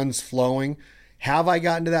the fun's flowing, have I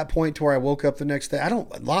gotten to that point to where I woke up the next day?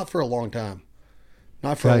 Not for a long time.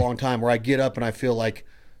 Not for a long time where I get up and I feel like,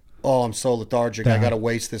 oh, I'm so lethargic. I got to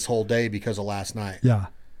waste this whole day because of last night. Yeah.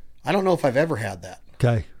 I don't know if I've ever had that.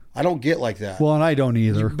 Okay. I don't get like that. Well, and I don't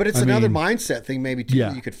either. But it's another mindset thing maybe too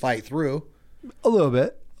that you could fight through. A little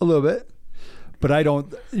bit. But I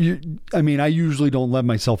don't, I usually don't let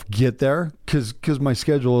myself get there because my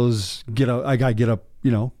schedule is I got to get up,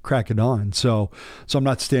 crack it on. So I'm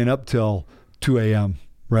not staying up till 2 a.m.,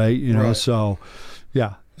 right? So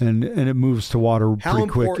yeah. And it moves to water pretty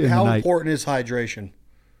quick in the night. How important is hydration?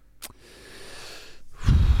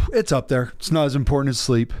 It's up there. It's not as important as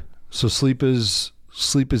sleep. So sleep is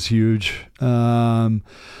huge.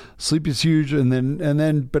 Sleep is huge, and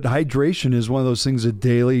then, but hydration is one of those things that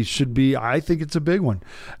daily should be. I think it's a big one,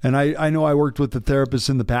 and I know I worked with a therapist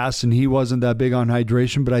in the past, and he wasn't that big on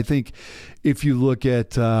hydration. But I think if you look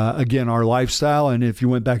at again our lifestyle, and if you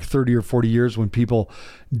went back 30 or 40 years when people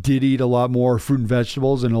did eat a lot more fruit and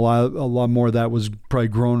vegetables, and a lot more of that was probably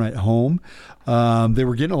grown at home, they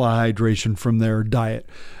were getting a lot of hydration from their diet.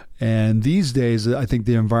 And these days, I think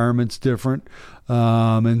the environment's different,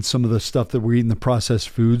 and some of the stuff that we're eating, the processed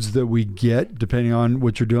foods that we get, depending on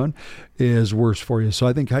what you're doing, is worse for you. So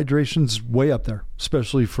I think hydration's way up there,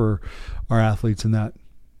 especially for our athletes in that.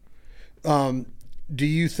 Do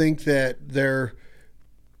you think that there,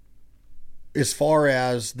 as far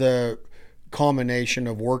as the combination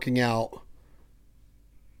of working out,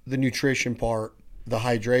 the nutrition part, the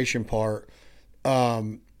hydration part,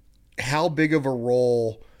 how big of a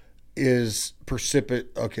role is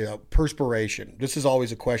perspiration? This is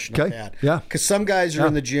always a question I've had. Yeah. Because some guys are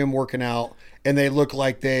in the gym working out and they look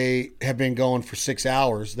like they have been going for 6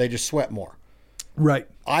 hours. They just sweat more. Right.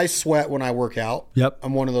 I sweat when I work out. Yep.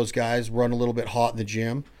 I'm one of those guys, run a little bit hot in the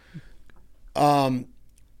gym.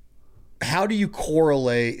 how do you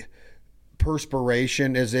correlate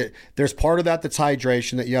perspiration? There's part of that's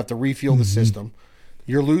hydration, that you have to refuel the system.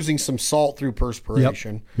 You're losing some salt through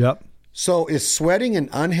perspiration. Yep. So is sweating an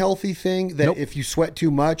unhealthy thing that if you sweat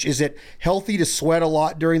too much? Is it healthy to sweat a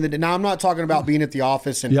lot during the day? Now, I'm not talking about being at the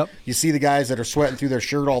office and you see the guys that are sweating through their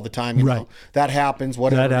shirt all the time. You know, that happens,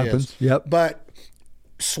 whatever that happens. Yep. But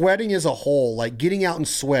sweating as a whole, like getting out and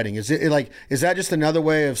sweating, is that just another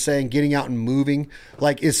way of saying getting out and moving?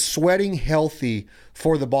 Like, is sweating healthy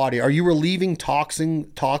for the body? Are you relieving toxins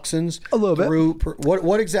a little bit?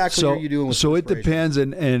 What exactly are you doing with it depends,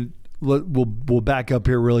 and we'll back up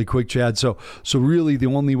here really quick, Chad. So really the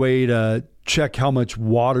only way to check how much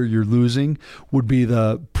water you're losing would be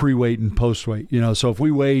the pre-weight and post-weight. So if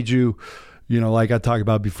we weighed you, like I talked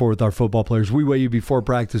about before with our football players, we weigh you before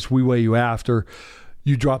practice, we weigh you after.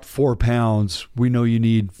 You drop 4 pounds, we know you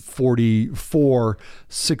need 44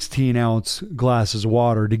 16-ounce glasses of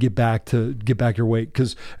water to get back your weight,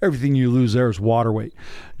 because everything you lose there is water weight.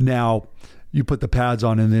 Now, you put the pads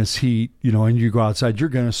on in this heat, and you go outside, you're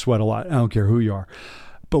going to sweat a lot. I don't care who you are.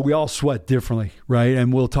 But we all sweat differently, right?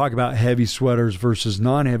 And we'll talk about heavy sweaters versus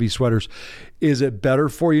non-heavy sweaters. Is it better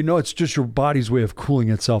for you? No, it's just your body's way of cooling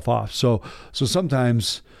itself off. So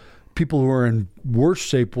sometimes people who are in worse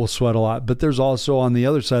shape will sweat a lot, but there's also on the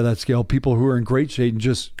other side of that scale, people who are in great shape and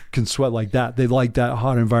just can sweat like that. They like that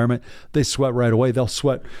hot environment. They sweat right away. They'll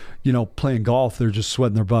sweat, playing golf. They're just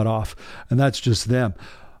sweating their butt off, and that's just them.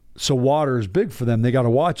 So water is big for them. They got to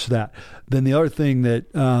watch that. Then the other thing that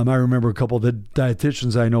I remember a couple of the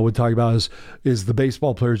dietitians I know would talk about is the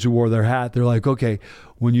baseball players who wore their hat. They're like, okay,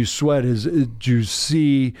 when you sweat, do you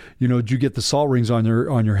see, do you get the salt rings on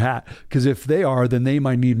your hat? Because if they are, then they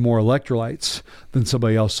might need more electrolytes than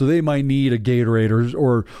somebody else. So they might need a Gatorade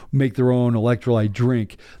or make their own electrolyte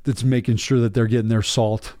drink that's making sure that they're getting their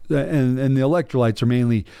salt. And the electrolytes are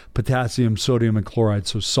mainly potassium, sodium, and chloride.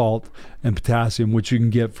 So salt and potassium, which you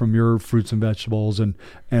can get from your fruits and vegetables, and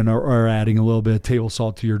are adding a little bit of table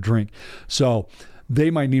salt to your drink. So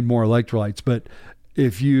they might need more electrolytes. But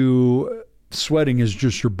if sweating is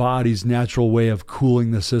just your body's natural way of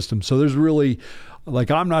cooling the system. So there's really,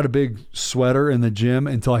 I'm not a big sweater in the gym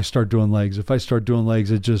until I start doing legs. If I start doing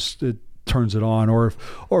legs, it turns it on. Or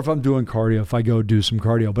if I'm doing cardio, if I go do some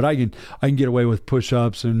cardio. But I can get away with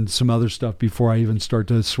push-ups and some other stuff before I even start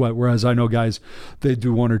to sweat. Whereas I know guys, they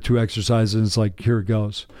do 1 or 2 exercises and it's like, here it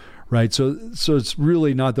goes. Right. So it's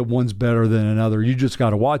really not that one's better than another. You just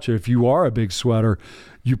got to watch it. If you are a big sweater,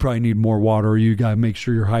 you probably need more water. You got to make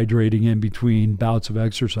sure you're hydrating in between bouts of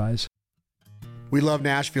exercise. We love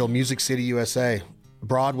Nashville, Music City, USA,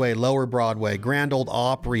 Broadway, Lower Broadway, Grand Ole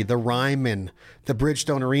Opry, the Ryman, the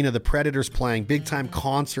Bridgestone Arena, the Predators playing, big time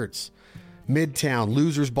concerts, Midtown,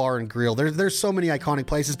 Losers Bar and Grill. There's so many iconic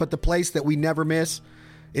places, but the place that we never miss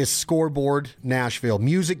is Scoreboard Nashville,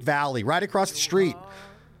 Music Valley, right across the street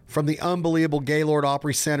from the unbelievable Gaylord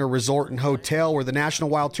Opry Center Resort and Hotel, where the National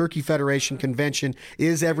Wild Turkey Federation Convention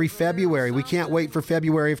is every February. We can't wait for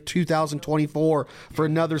February of 2024 for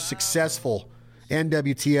another successful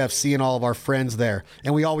NWTF, seeing all of our friends there.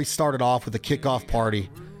 And we always started off with a kickoff party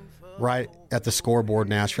right at the Scoreboard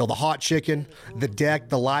Nashville. The hot chicken, the deck,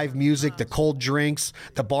 the live music, the cold drinks,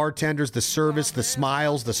 the bartenders, the service, the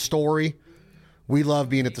smiles, the story. We love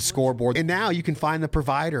being at the Scoreboard. And now you can find the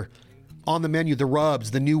provider on the menu, the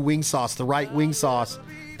rubs, the new wing sauce, the right wing sauce.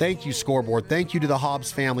 Thank you, Scoreboard. Thank you to the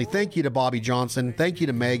Hobbs family. Thank you to Bobby Johnson. Thank you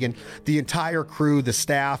to Megan, the entire crew, the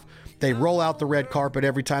staff. They roll out the red carpet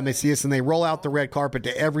every time they see us, and they roll out the red carpet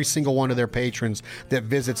to every single one of their patrons that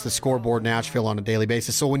visits the Scoreboard Nashville on a daily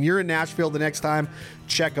basis. So when you're in Nashville the next time,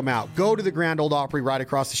 check them out. Go to the Grand Ole Opry right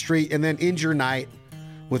across the street, and then end your night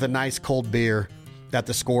with a nice cold beer at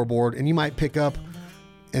the Scoreboard. And you might pick up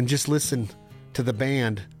and just listen to the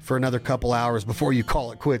band for another couple hours before you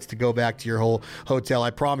call it quits to go back to your whole hotel. I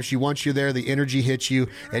promise you, once you're there, the energy hits you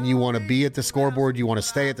and you want to be at the Scoreboard. You want to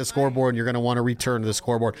stay at the Scoreboard, and you're going to want to return to the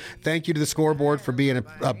Scoreboard. Thank you to the Scoreboard for being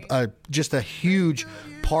just a huge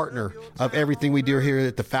partner of everything we do here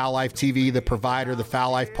at the Foul Life TV, the provider, the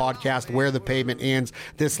Foul Life podcast, Where the Pavement Ends.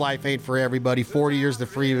 This life ain't for everybody. 40 years to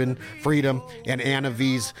freedom, and Anna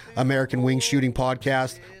V's American Wing Shooting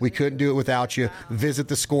podcast. We couldn't do it without you. Visit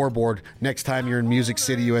the Scoreboard next time you're in Music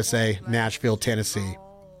City, USA, Nashville, Tennessee.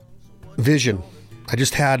 Vision. I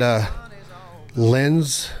just had a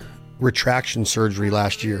lens retraction surgery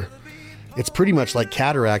last year. It's pretty much like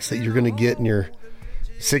cataracts that you're going to get in your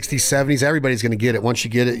 60s, 70s, everybody's going to get it. Once you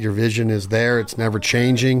get it, your vision is there. It's never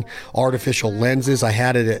changing. Artificial lenses. I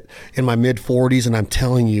had it in my mid-40s, and I'm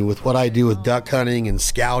telling you, with what I do with duck hunting and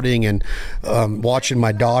scouting and watching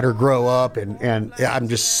my daughter grow up, and I'm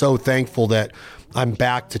just so thankful that I'm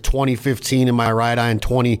back to 2015 in my right eye and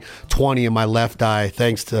 2020 in my left eye,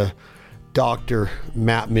 thanks to Dr.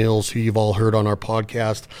 Matt Mills, who you've all heard on our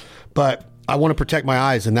podcast. But I want to protect my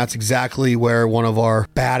eyes, and that's exactly where one of our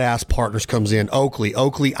badass partners comes in. Oakley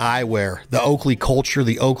Eyewear, the Oakley culture,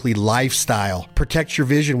 the Oakley lifestyle. Protect your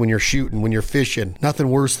vision when you're shooting, when you're fishing. Nothing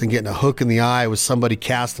worse than getting a hook in the eye with somebody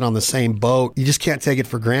casting on the same boat. You just can't take it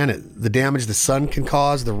for granted. The damage the sun can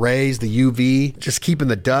cause, the rays, the UV, just keeping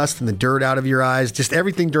the dust and the dirt out of your eyes, just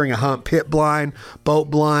everything during a hunt, pit blind, boat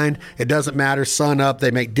blind, it doesn't matter, sun up.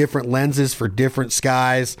 They make different lenses for different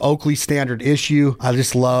skies. Oakley standard issue. I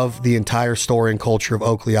just love the entire story and culture of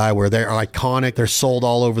Oakley Eyewear. They are iconic. They're sold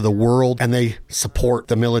all over the world, and they support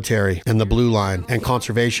the military and the blue line and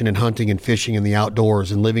conservation and hunting and fishing in the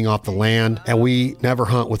outdoors and living off the land. And we never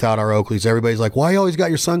hunt without our Oakleys. Everybody's like, why you always got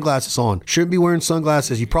your sunglasses on? Shouldn't be wearing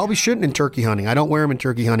sunglasses. You probably shouldn't in turkey hunting. I don't wear them in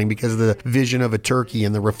turkey hunting because of the vision of a turkey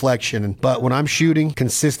and the reflection. But when I'm shooting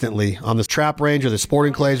consistently on the trap range or the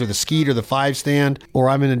sporting clays or the skeet or the 5-stand, or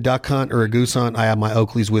I'm in a duck hunt or a goose hunt, I have my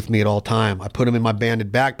Oakleys with me at all time. I put them in my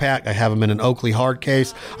banded backpack. I have them in an Oakley hard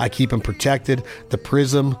case. I keep them protected. The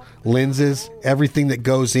prism, lenses, everything that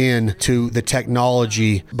goes into the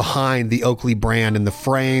technology behind the Oakley brand and the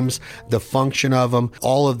frames, the function of them,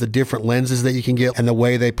 all of the different lenses that you can get and the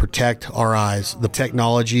way they protect our eyes. The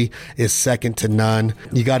technology is second to none.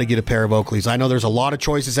 You got to get a pair of Oakleys. I know there's a lot of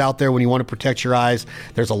choices out there when you want to protect your eyes.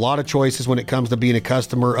 There's a lot of choices when it comes to being a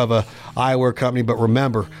customer of a eyewear company, but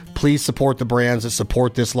remember, please support the brands that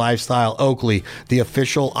support this lifestyle. Oakley, the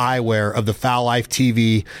official eyewear of the Foul Life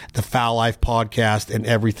TV, the Foul Life podcast, and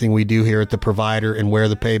everything we do here at the Provider and Where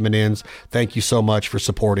the Pavement Ends. Thank you so much for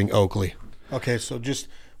supporting Oakley. Okay, so just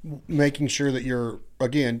making sure that your,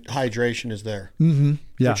 again, hydration is there. Mm-hmm.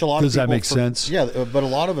 Yeah. Does that make sense? Yeah, but a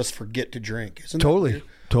lot of us forget to drink. Isn't totally. that weird?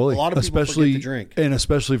 Totally. A lot of people forget to drink. And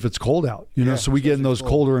especially if it's cold out. So we get in those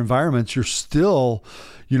colder environments, you're still,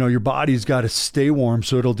 your body's got to stay warm,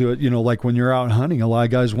 so it'll do it, like when you're out hunting, a lot of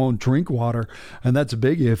guys won't drink water, and that's a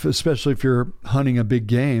biggie, especially if you're hunting a big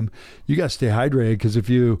game. You got to stay hydrated, because if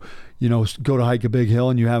you go to hike a big hill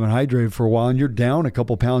and you haven't hydrated for a while and you're down a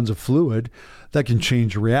couple pounds of fluid, that can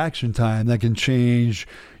change your reaction time, that can change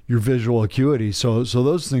your visual acuity. So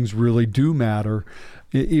those things really do matter,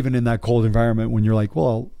 even in that cold environment when you're like,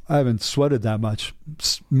 well, I haven't sweated that much.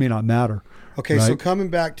 It may not matter. Okay, right? So coming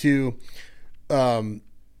back to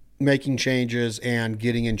making changes and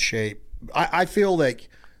getting in shape, I feel like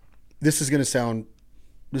this is going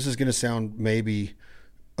to sound maybe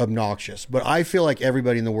obnoxious, but I feel like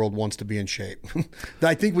everybody in the world wants to be in shape.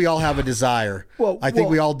 I think we all have a desire.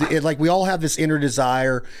 We all have this inner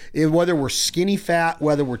desire, whether we're skinny fat,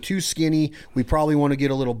 whether we're too skinny, we probably want to get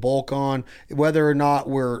a little bulk on, whether or not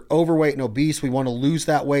we're overweight and obese, we want to lose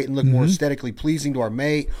that weight and look more aesthetically pleasing to our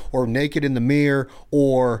mate, or naked in the mirror,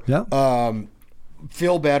 or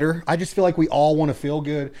feel better. I just feel like we all want to feel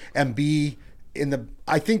good and be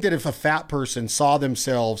I think that if a fat person saw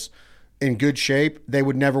themselves in good shape, they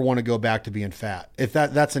would never want to go back to being fat. If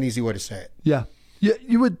that's an easy way to say it. Yeah. Yeah.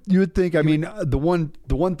 You would think, I mean, the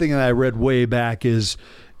one thing that I read way back is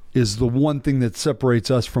the one thing that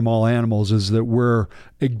separates us from all animals is that we're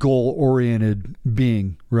a goal-oriented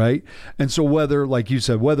being, right? And so whether, like you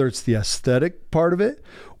said, whether it's the aesthetic part of it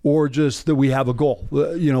or just that we have a goal,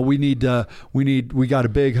 we got a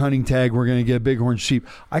big hunting tag, we're going to get a bighorn sheep.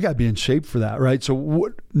 I got to be in shape for that, right?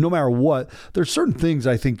 So no matter what, there's certain things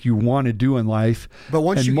I think you want to do in life. But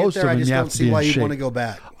once you get there, I just don't see why you want to go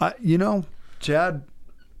back. Chad,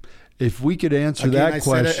 if we could answer that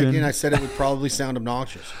question. I said it would probably sound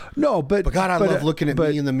obnoxious. No, but God, I love looking at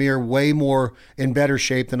me in the mirror way more in better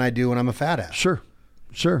shape than I do when I'm a fat ass. Sure.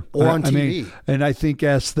 Or on TV. And I think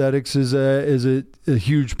aesthetics is a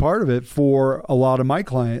huge part of it for a lot of my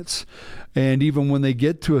clients. And even when they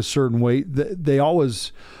get to a certain weight, they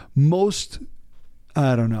always,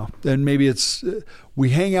 I don't know. And maybe it's, we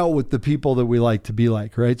hang out with the people that we like to be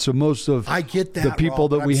like, right? So most of I get that, the people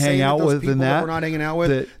that we hang out with and that we're not hanging out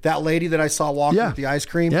with, that lady that I saw walking with the ice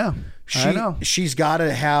cream. Yeah. I know. She's got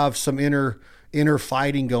to have some inner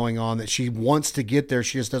fighting going on, that she wants to get there.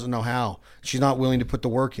 She just doesn't know how. She's not willing to put the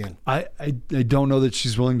work in. I don't know that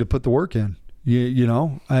she's willing to put the work in.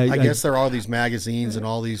 I guess there are these magazines and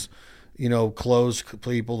all these, clothes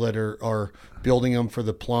people that are building them for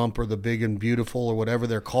the plump or the big and beautiful or whatever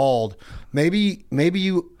they're called. Maybe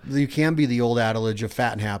you can be the old adage of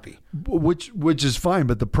fat and happy, which is fine.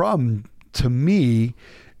 But the problem to me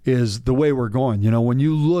is the way we're going. When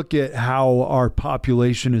you look at how our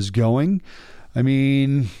population is going, I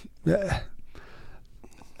mean,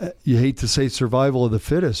 you hate to say survival of the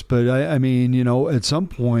fittest, but I mean, at some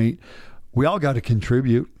point we all got to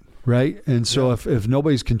contribute. right? And so if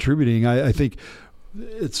nobody's contributing, I think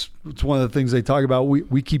it's one of the things they talk about.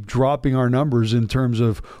 We keep dropping our numbers in terms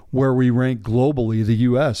of where we rank globally, the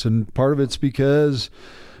U.S., and part of it's because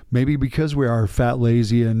we are fat,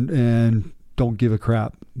 lazy, and don't give a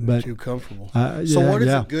crap. But too comfortable. So what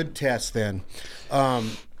is a good test then?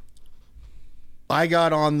 I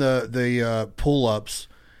got on the pull-ups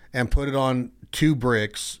and put it on 2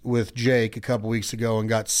 bricks with Jake a couple weeks ago and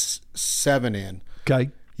got 7 in.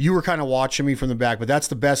 Okay. You were kind of watching me from the back, but that's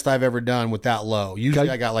the best I've ever done with that low. Usually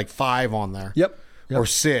I got like 5 on there. Yep. Or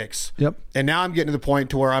 6. Yep. And now I'm getting to the point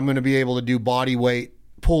to where I'm going to be able to do body weight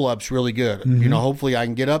pull-ups really good. You know, hopefully I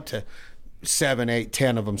can get up to 7, 8,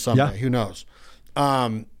 10 of them someday. Who knows?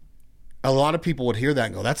 A lot of people would hear that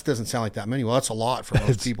and go, that doesn't sound like that many. Well, that's a lot for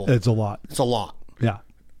most people. It's a lot. It's a lot. Yeah.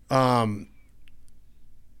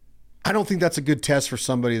 I don't think that's a good test for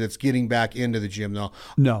somebody that's getting back into the gym, though.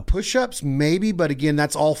 No. Push-ups, maybe, but again,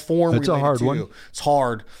 that's all form related. It's a hard one. It's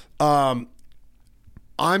hard.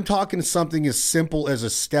 I'm talking something as simple as a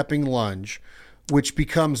stepping lunge, which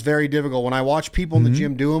becomes very difficult. When I watch people in the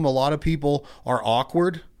gym do them, a lot of people are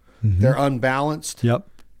awkward. They're unbalanced. Yep.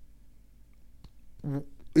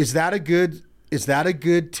 Is that a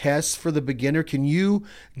good test for the beginner? Can you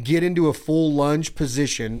get into a full lunge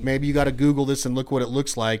position? Maybe you got to Google this and look what it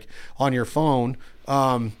looks like on your phone.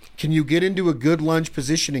 Can you get into a good lunge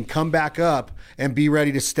position and come back up and be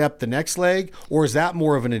ready to step the next leg? Or is that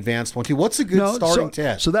more of an advanced one too? What's a good starting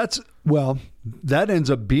test? So that ends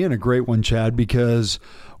up being a great one, Chad, because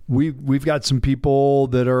we've got some people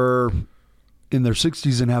that are in their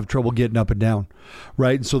 60s and have trouble getting up and down,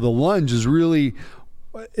 right? And so the lunge is really,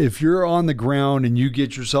 if you're on the ground and you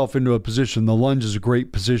get yourself into a position, the lunge is a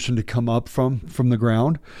great position to come up from the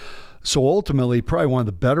ground. So ultimately, probably one of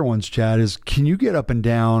the better ones, Chad, is can you get up and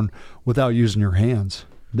down without using your hands?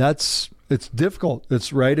 It's difficult.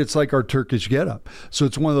 It's right. It's like our Turkish get up. So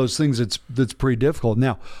it's one of those things that's pretty difficult.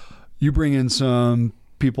 Now, you bring in some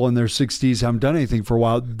people in their 60s, haven't done anything for a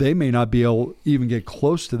while, they may not be able to even get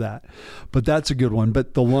close to that. But that's a good one.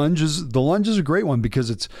 But the lunge is a great one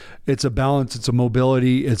because it's a balance, it's a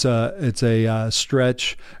mobility, it's a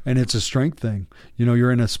stretch, and it's a strength thing. You know,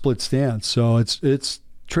 you're in a split stance, so it's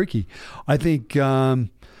tricky. I think some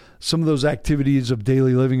of those activities of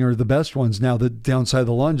daily living are the best ones. Now, the downside of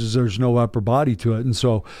the lunge is there's no upper body to it, and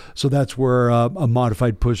so that's where a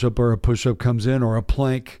modified push-up or a push-up comes in, or a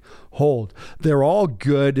plank hold. They're all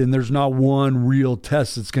good, and there's not one real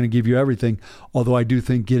test that's going to give you everything, although I do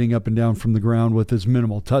think getting up and down from the ground with as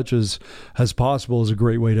minimal touches as possible is a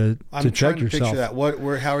great way to check yourself. Picture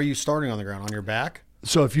that. How are you starting on the ground? On your back?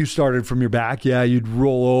 So if you started from your back, you'd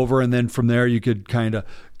roll over, and then from there you could kind of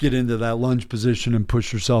get into that lunge position and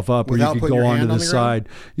push yourself up, without or you could go onto the side.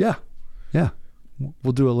 Yeah.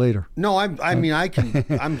 We'll do it later. No, I mean I can.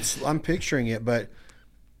 I'm picturing it, but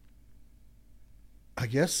I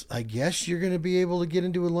guess you're going to be able to get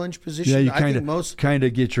into a lunge position. Yeah, you kind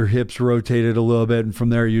of get your hips rotated a little bit, and from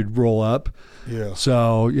there you'd roll up. Yeah.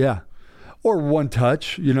 So or one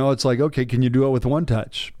touch. You know, it's like, okay, can you do it with one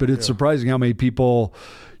touch? But it's surprising how many people,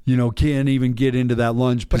 you know, can't even get into that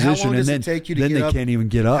lunge position, how long does it take you to then get they up? Can't even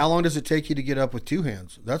get up. How long does it take you to get up with 2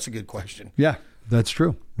 hands? That's a good question. Yeah, that's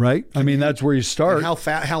true. Right? That's where you start.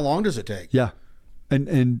 And how long does it take? Yeah.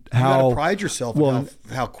 And how you got to pride yourself on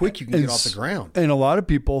how quick you can get off the ground. And a lot of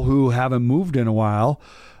people who haven't moved in a while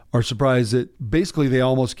are surprised that basically they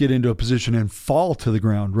almost get into a position and fall to the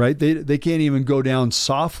ground, right? They can't even go down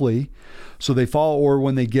softly, so they fall, or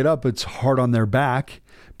when they get up, it's hard on their back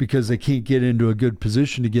because they can't get into a good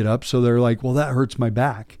position to get up. So they're like, well, that hurts my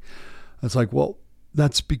back. It's like, well,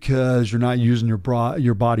 that's because you're not using your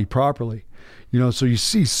body properly. You know, so you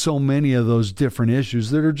see so many of those different issues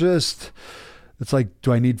that are just, it's like,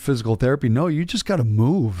 do I need physical therapy? No, you just got to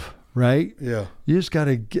move, right? Yeah. You just got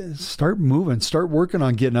to start moving, start working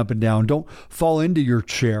on getting up and down. Don't fall into your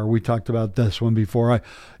chair. We talked about this one before.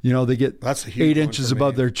 They get 8 inches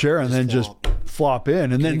above their chair and then just flop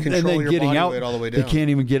in, and then getting out, they can't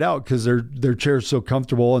even get out because their chair's so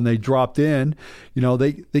comfortable, and they dropped in. You know,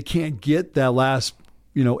 they can't get that last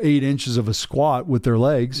 8 inches of a squat with their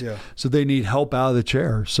legs. Yeah. So they need help out of the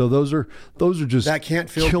chair. So those are just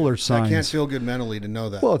killer signs. That can't feel good mentally to know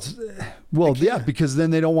that. Well, because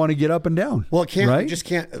then they don't want to get up and down. Well, it can't. Right? It just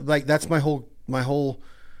can't. Like, that's my whole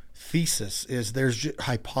thesis is there's just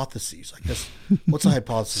hypotheses. I guess what's a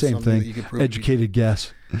hypothesis? Same Something thing. that you can prove. Educated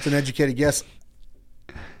guess. It's an educated guess.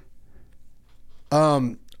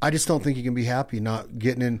 I just don't think you can be happy not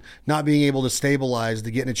being able to stabilize, to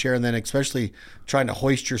get in a chair, and then especially trying to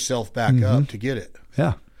hoist yourself back up to get it.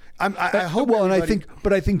 Yeah. I hope. Well, and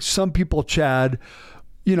I think some people, Chad,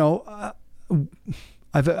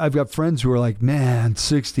 I've got friends who are like, man,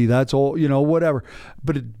 60, that's old, whatever.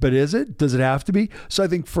 But is it? Does it have to be? So I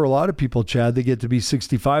think for a lot of people, Chad, they get to be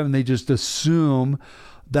 65 and they just assume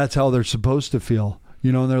that's how they're supposed to feel.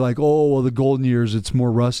 And they're like, oh, well, the golden years, it's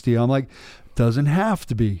more rusty. I'm like, doesn't have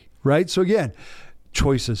to be, right? So again,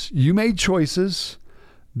 choices. You made choices.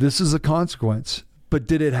 This is a consequence. But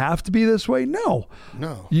did it have to be this way? No.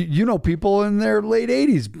 You know people in their late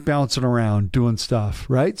 80s bouncing around doing stuff,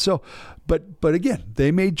 right? So, but again, they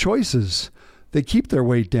made choices. They keep their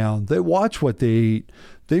weight down. They watch what they eat.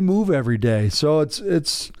 They move every day. So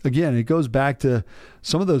it's again, it goes back to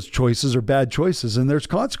some of those choices are bad choices, and there's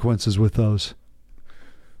consequences with those.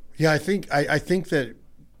 Yeah, I think that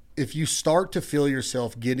if you start to feel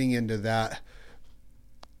yourself getting into that,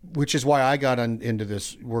 which is why I got into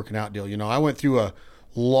this working out deal. I went through a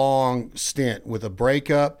long stint with a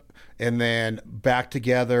breakup and then back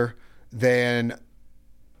together. Then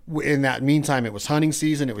in that meantime, it was hunting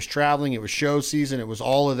season, it was traveling, it was show season, it was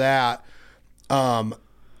all of that.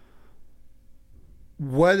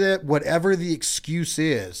 Whatever the excuse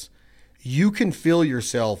is, you can feel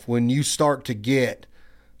yourself when you start to get,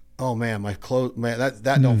 oh man, my clothes, man,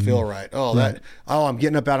 that don't feel right. I'm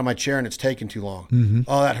getting up out of my chair and it's taking too long. Mm-hmm.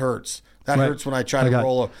 Oh, that hurts. That hurts when I try to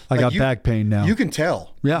roll up. I got back pain now. You can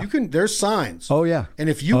tell. Yeah. There's signs. Oh yeah. And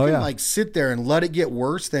if you can sit there and let it get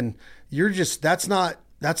worse, then that's not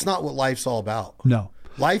what life's all about. No.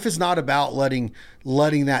 Life is not about letting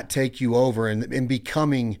that take you over and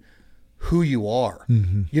becoming who you are.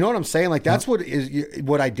 Mm-hmm. You know what I'm saying? Like that's what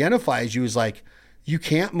identifies you is like, you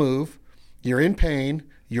can't move, you're in pain,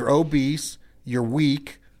 you're obese, you're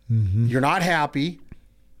weak, you're not happy.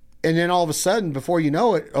 And then all of a sudden, before you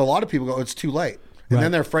know it, a lot of people go, it's too late. And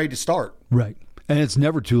then they're afraid to start. Right. And it's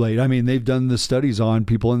never too late. I mean, they've done the studies on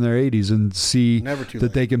people in their 80s and see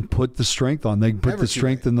that they can put the strength on. They can put the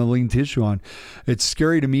strength and the lean tissue on. It's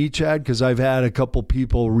scary to me, Chad, because I've had a couple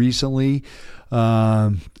people recently,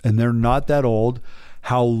 and they're not that old,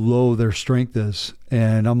 how low their strength is.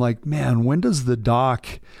 And I'm like, man, when does the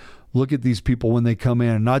doc look at these people when they come in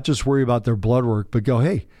and not just worry about their blood work, but go,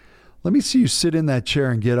 hey, let me see you sit in that chair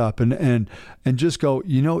and get up and just go,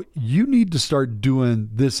 you need to start doing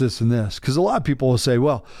this, and this. Because a lot of people will say,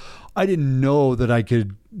 well, I didn't know that I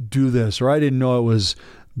could do this, or I didn't know it was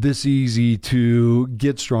this easy to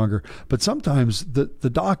get stronger. But sometimes the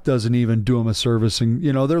doc doesn't even do them a service, and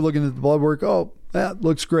they're looking at the blood work. Oh, that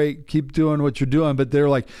looks great. Keep doing what you're doing. But they're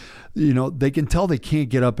like, they can tell they can't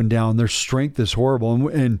get up and down. Their strength is horrible.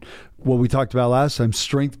 And what we talked about last time,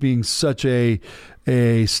 strength being such a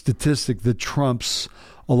statistic that trumps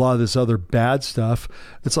a lot of this other bad stuff.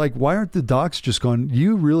 It's like, why aren't the docs just going,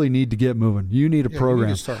 you really need to get moving. You need a program. You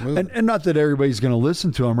need to start moving. And not that everybody's going to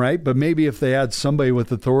listen to them, right? But maybe if they had somebody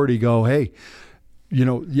with authority go, hey,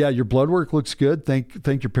 your blood work looks good.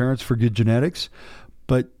 Thank your parents for good genetics.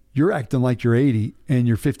 But you're acting like you're 80 and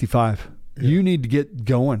you're 55. Yeah. You need to get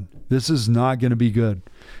going. This is not going to be good.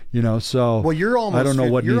 So well, you're almost. I don't know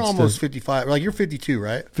what you're almost 55. Like you're 52,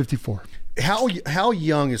 right? 54. How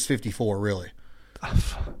young is 54 really?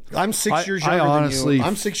 I'm 6 years younger than you.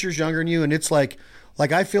 I'm 6 years younger than you, and it's like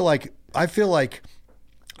I feel like I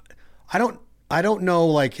don't know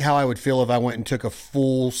like how I would feel if I went and took a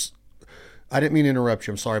full. I didn't mean to interrupt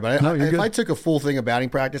you. I'm sorry, but if I took a full thing of batting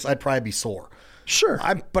practice, I'd probably be sore. Sure.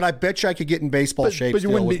 But I bet you I could get in baseball shape but you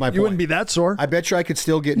still, you wouldn't be that sore. I bet you I could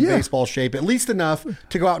still get in baseball shape, at least enough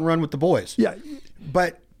to go out and run with the boys. Yeah.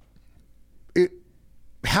 But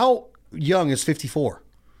how young is 54?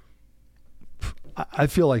 I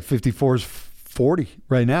feel like 54 is 40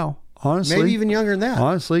 right now, honestly. Maybe even younger than that.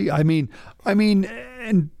 Honestly. I mean,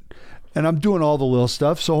 and I'm doing all the little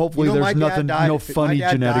stuff, so hopefully there's nothing, no funny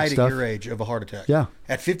genetic stuff. My dad died at your age of a heart attack. Yeah.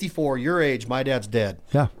 At 54, your age, my dad's dead.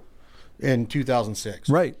 Yeah. In 2006.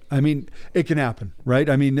 Right. I mean, it can happen, right?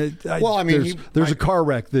 I mean, there's a car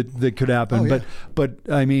wreck that could happen, but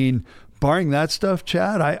I mean, barring that stuff,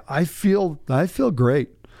 Chad, I feel great.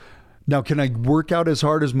 Now, can I work out as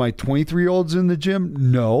hard as my 23-year-olds in the gym?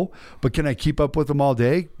 No. But can I keep up with them all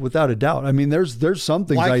day? Without a doubt. I mean, there's some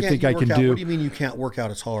things I think I can do. What do you mean you can't work out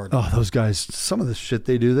as hard? Oh, those guys, some of the shit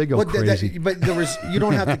they do, they go crazy. But you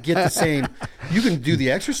don't have to get the same. You can do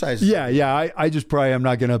the exercises. Yeah. I just probably am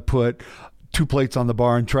not going to put 2 plates on the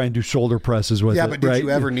bar and try and do shoulder presses with it. Yeah, but did you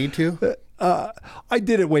ever need to? I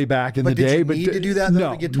did it way back in the did day. You but need to do that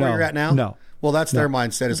though, to get to where you're at now? No. Well, that's their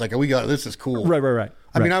mindset. It's like, this is cool. Right.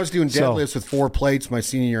 I mean, I was doing deadlifts with 4 plates my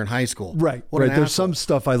senior year in high school. Right. What an There's asshole. some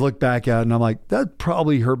stuff I look back at and I'm like, that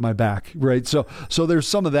probably hurt my back. Right. So there's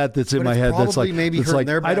some of that that's in my head that's like, maybe hurting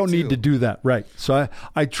their back I don't too. need to do that. Right. So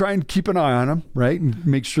I try and keep an eye on them. Right. And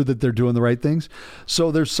make sure that they're doing the right things.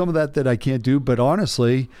 So there's some of that I can't do. But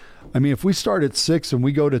honestly, I mean, if we start at 6 and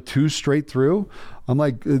we go to 2 straight through, I'm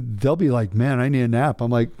like, they'll be like, man, I need a nap.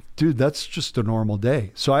 I'm like, dude, that's just a normal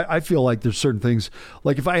day. So I feel like there's certain things,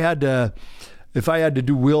 like if I had to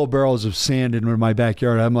do wheelbarrows of sand in my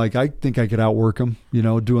backyard, I'm like, I think I could outwork them,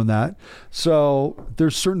 doing that. So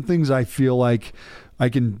there's certain things I feel like I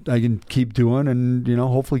can keep doing and,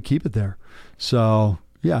 hopefully keep it there. So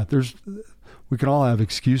yeah, we can all have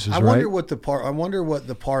excuses, right? I wonder what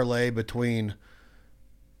the parlay between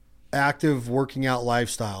active working out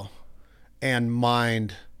lifestyle and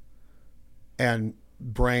mind and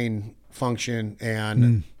brain function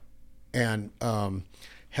and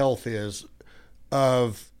health is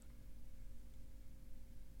of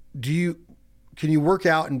can you work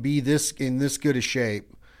out and be in this good a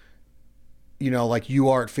shape, like you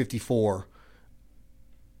are at 54,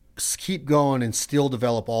 keep going and still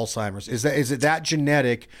develop Alzheimer's? Is it that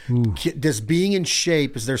genetic? Ooh. Does being in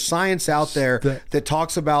shape, is there science out there that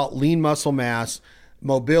talks about lean muscle mass,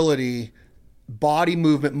 mobility, body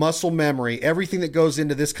movement, muscle memory, everything that goes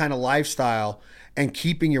into this kind of lifestyle and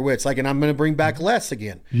keeping your wits? And I'm going to bring back Les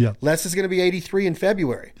again. Yeah. Les is going to be 83 in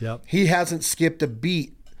February. Yep. He hasn't skipped a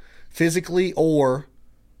beat physically or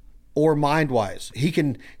mind-wise.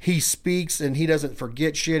 He speaks and he doesn't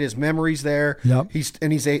forget shit. His memory's there. Yep. He's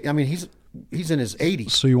in his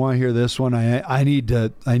 80s. So you want to hear this one? I need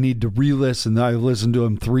to re-listen. I've listened to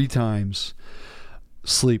him 3 times.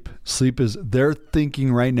 Sleep is, they're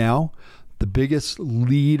thinking right now, the biggest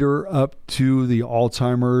leader up to the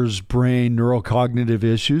Alzheimer's, brain, neurocognitive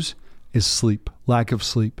issues is sleep, lack of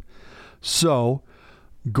sleep. So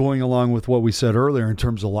going along with what we said earlier in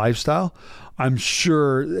terms of lifestyle, I'm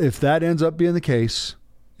sure if that ends up being the case,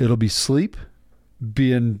 it'll be sleep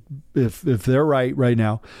if they're right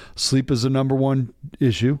now, sleep is the number 1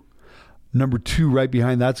 issue. Number 2 right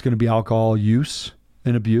behind that's going to be alcohol use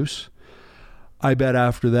and abuse. I bet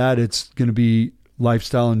after that, it's going to be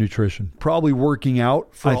lifestyle and nutrition. Probably working out,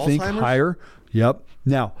 I think, higher. Yep.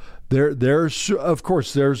 Now, there's of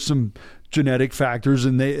course there's some genetic factors,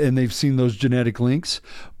 and they've seen those genetic links.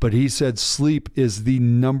 But he said sleep is the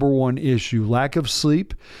number 1 issue. Lack of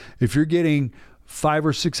sleep. If you're getting 5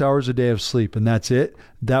 or 6 hours a day of sleep, and that's it,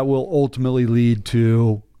 that will ultimately lead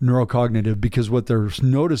to neurocognitive, because what they're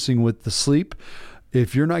noticing with the sleep,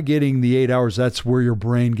 if you're not getting the 8 hours, that's where your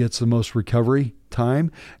brain gets the most recovery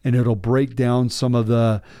time, and it'll break down some of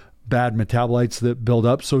the bad metabolites that build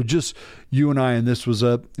up. So just you and I, and it was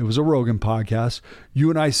a Rogan podcast, you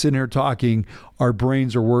and I sitting here talking, our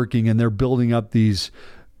brains are working and they're building up these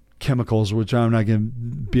chemicals, which I'm not going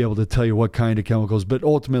to be able to tell you what kind of chemicals, but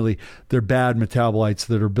ultimately they're bad metabolites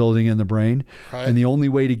that are building in the brain. Right. And the only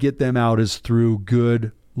way to get them out is through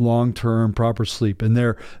good long-term proper sleep. And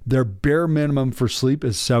their bare minimum for sleep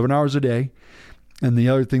is 7 hours a day. And the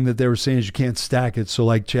other thing that they were saying is you can't stack it. So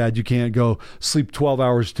like Chad, you can't go sleep 12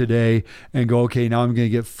 hours today and go, okay, now I'm going to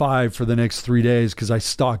get 5 for the next 3 days because I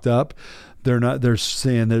stocked up. They're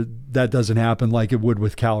saying that doesn't happen like it would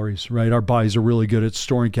with calories, right? Our bodies are really good at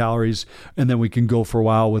storing calories, and then we can go for a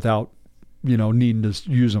while without, needing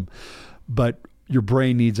to use them. But your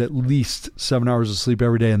brain needs at least 7 hours of sleep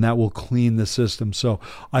every day, and that will clean the system. So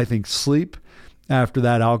I think sleep. After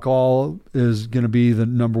that, alcohol is going to be the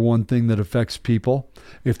number 1 thing that affects people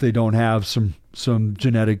if they don't have some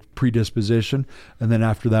genetic predisposition. And then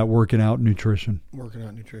after that, working out, nutrition.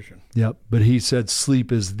 Yep. But he said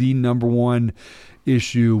sleep is the number 1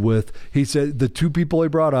 issue he said the 2 people he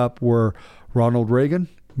brought up were Ronald Reagan,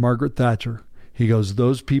 Margaret Thatcher. He goes,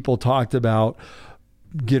 those people talked about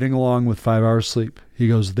getting along with 5 hours sleep. He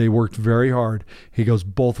goes, they worked very hard. He goes,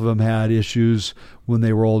 both of them had issues when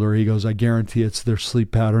they were older. He goes, I guarantee it's their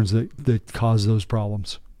sleep patterns that cause those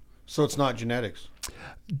problems. So it's not genetics.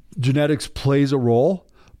 Genetics plays a role,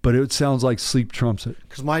 but it sounds like sleep trumps it.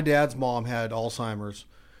 Because my dad's mom had Alzheimer's,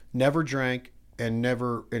 never drank,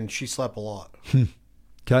 and she slept a lot.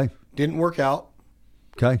 Okay. Didn't work out.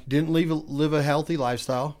 Okay. Didn't live a healthy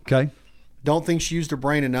lifestyle. Okay. Don't think she used her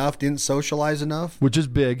brain enough. Didn't socialize enough. Which is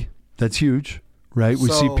big. That's huge, right? We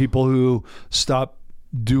see people who stop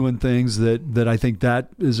doing things that I think that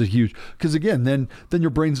is a huge, because again, then your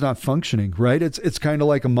brain's not functioning, right? It's kind of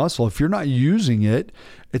like a muscle. If you're not using it,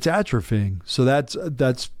 it's atrophying. So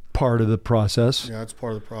that's part of the process. Yeah, that's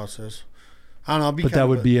part of the process. I don't know. But that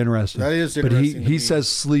would be interesting. That is But interesting. he says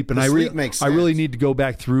sleep, and makes I really sense. need to go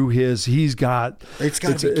back through his. He's got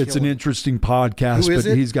it's an interesting podcast. Who is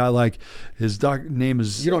but it? He's got like his name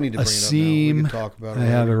is. You don't need to bring it up now. We can talk about it I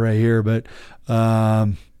have it right here, but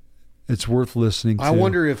it's worth listening to. I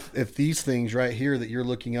wonder if these things right here that you're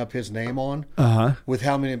looking up his name on, with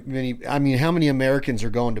how many Americans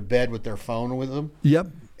are going to bed with their phone with them. Yep.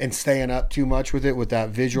 And staying up too much with it, with that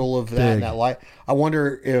visual of that and that light. I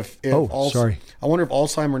wonder if I wonder if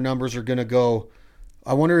Alzheimer numbers are going to go.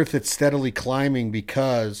 I wonder if it's steadily climbing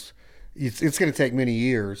because it's going to take many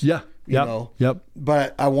years. Yeah. You know. Yep.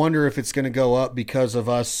 But I wonder if it's going to go up because of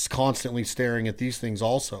us constantly staring at these things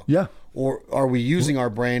also. Yeah. Or are we using our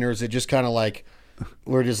brain, or is it just kind of like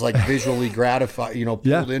we're just like visually gratified,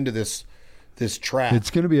 pulled into this trap? It's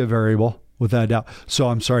going to be a variable without a doubt. So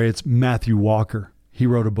I'm sorry, it's Matthew Walker. He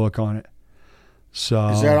wrote a book on it. So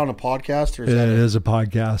is that on a podcast or it is a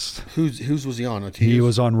podcast? Whose was he on? He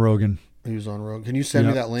was on Rogan. He was on Rogan. Can you send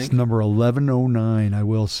me that link? It's number 1109. I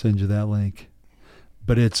will send you that link.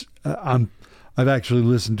 But it's I've actually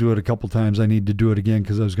listened to it a couple times. I need to do it again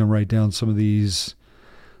because I was going to write down some of these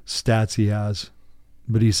stats he has.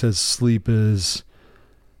 But he says sleep is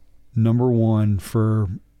number 1 for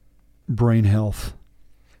brain health.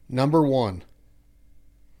 Number 1.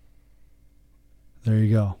 There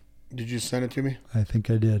you go. Did you send it to me? I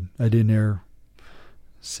think I did. I didn't ever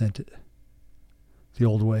sent it the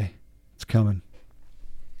old way. It's coming.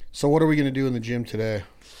 So what are we going to do in the gym today?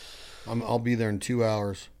 I'll be there in 2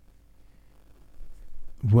 hours.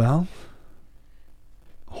 Well,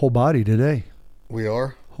 whole body today. We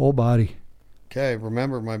are? Whole body. Okay,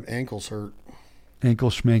 remember my ankles hurt.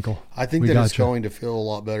 Ankle schmankle. I think that it's going to feel a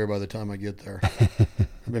lot better by the time I get there.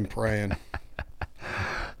 I've been praying.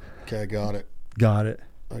 Okay, I got it. Got it.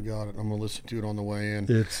 I got it. I'm going to listen to it on the way in.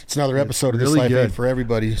 It's another episode of This really Life good. Aid for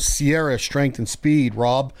everybody. Sierra, Strength and Speed.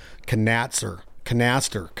 Rob, Conatser.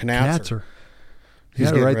 He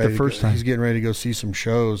had it right the first time. He's getting ready to go see some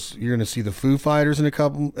shows. You're going to see the Foo Fighters in a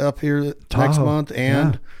couple up here next month,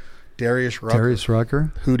 and Darius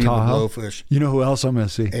Rucker. Hootie the Blowfish. You know who else I'm going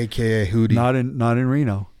to see? AKA Hootie. Not in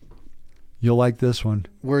Reno. You'll like this one.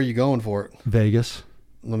 Where are you going for it? Vegas.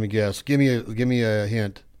 Let me guess. Give me a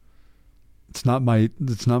hint. It's not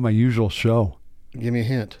my usual show. Give me a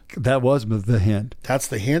hint. That was the hint. That's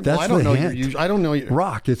the hint. That's I don't the know hint. I don't know.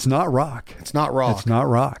 Rock. It's not rock. It's not rock. It's not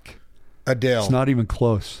rock. Adele. It's not even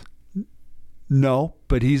close. No,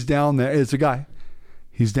 but he's down there. It's a guy.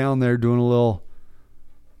 He's down there doing a little.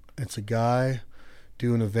 It's a guy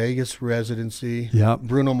doing a Vegas residency. Yeah.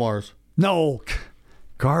 Bruno Mars. No,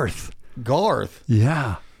 Garth.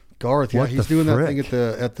 Yeah. Garth. Yeah, he's doing that thing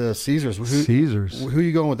at the Caesars. Caesars. Who are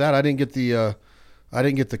you going with that? I didn't get the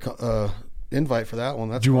invite for that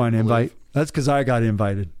one. Do you want an invite? That's because I got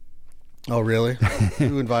invited. Oh, really?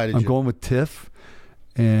 Who invited you? I'm going with Tiff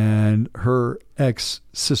and her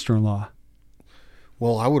ex-sister-in-law.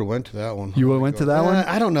 Well, I would have went to that one. You went to that one?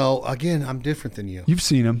 I don't know. Again, I'm different than you. You've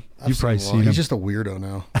seen him. You've probably seen him. He's just a weirdo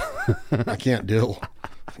now. I can't deal.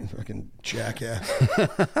 Fucking jackass.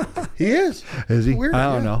 He is. Is he? Weird,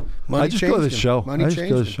 I don't know. Money I just go to the changed him. show. Money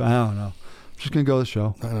changed him. I don't know. I'm just going to go to the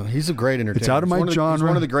show. I don't know. He's a great entertainer. It's out of my genre. He's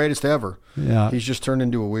one of the greatest ever. Yeah. He's just turned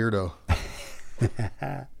into a weirdo.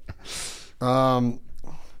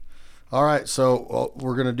 All right, so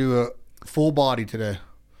we're going to do a full body today.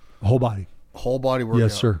 Whole body. Whole body workout.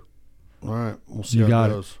 Yes, sir. All right, we'll see how it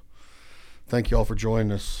goes. Thank you all for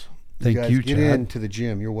joining us. Thank you, Get Chad. into the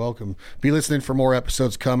gym. You're welcome. Be listening for more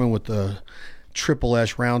episodes coming with the Triple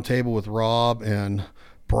S Roundtable with Rob and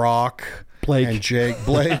Brock. Blake. And Jake.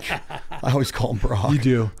 Blake. I always call him Brock. You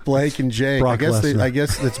do. Blake and Jake. Brock I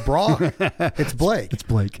guess it's Brock. It's Blake. It's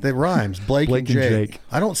Blake. That rhymes. Blake and Jake.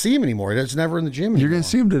 I don't see him anymore. He's never in the gym anymore. You're going to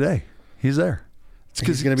see him today. He's there.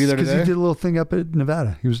 He's going to be there today? Because he did a little thing up at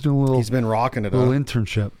Nevada. He was doing a little. He's been rocking it. Little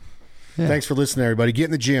internship. Yeah. Thanks for listening, everybody. Get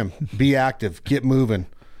in the gym. Be active. Get moving.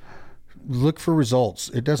 Look for results.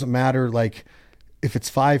 It doesn't matter. Like, if it's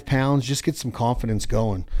 5 pounds, just get some confidence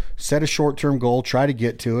going. Set a short-term goal. Try to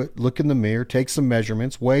get to it. Look in the mirror. Take some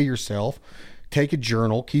measurements. Weigh yourself. Take a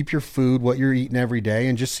journal. Keep your food, what you're eating every day,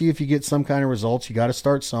 and just see if you get some kind of results. You got to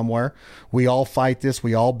start somewhere. We all fight this.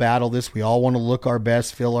 We all battle this. We all want to look our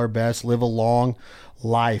best, feel our best, live a long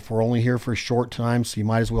life. We're only here for a short time, so you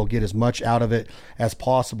might as well get as much out of it as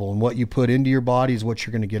possible. And what you put into your body is what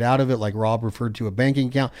you're going to get out of it. Like Rob referred to a banking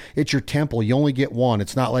account. It's your temple. You only get one.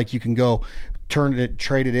 It's not like you can go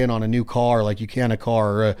trade it in on a new car like you can a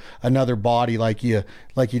car, or another body like you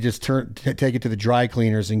just take it to the dry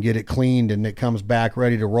cleaners and get it cleaned and it comes back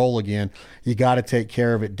ready to roll again. You got to take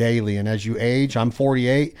care of it daily. And as you age, I'm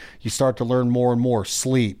 48, you start to learn more and more.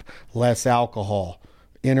 Sleep, less alcohol,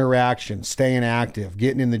 interaction, staying active,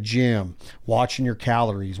 getting in the gym, watching your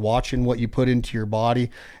calories, watching what you put into your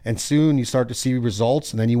body, and soon you start to see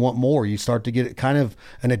results, and then you want more. You start to get kind of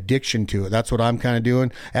an addiction to it. That's what I'm kind of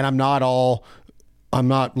doing. And I'm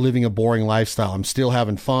not living a boring lifestyle. I'm still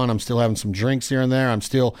having fun. I'm still having some drinks here and there. I'm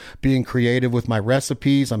still being creative with my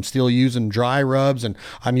recipes. I'm still using dry rubs, and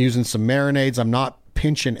I'm using some marinades. I'm not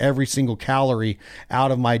pinching every single calorie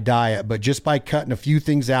out of my diet, but just by cutting a few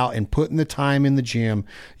things out and putting the time in the gym,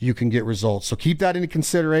 you can get results. So keep that into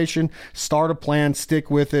consideration. Start a plan, stick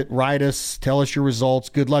with it, write us, tell us your results.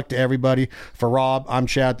 Good luck to everybody. For Rob, I'm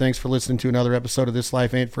Chad. Thanks for listening to another episode of This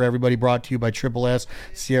Life Ain't For Everybody, brought to you by Triple S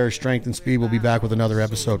Sierra Strength and Speed. We'll be back with another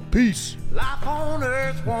episode. Peace. Life on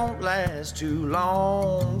earth won't last too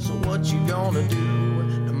long, so what you gonna do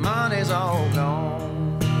when the money's all gone?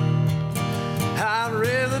 I'd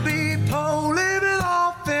rather be poor living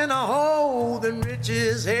off in a hole than rich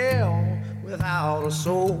as hell without a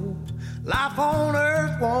soul. Life on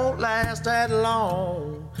earth won't last that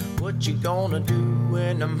long. What you gonna do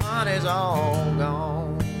when the money's all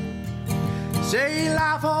gone? Say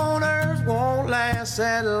life on earth won't last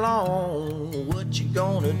that long. What you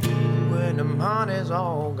gonna do when the money's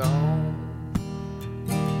all gone?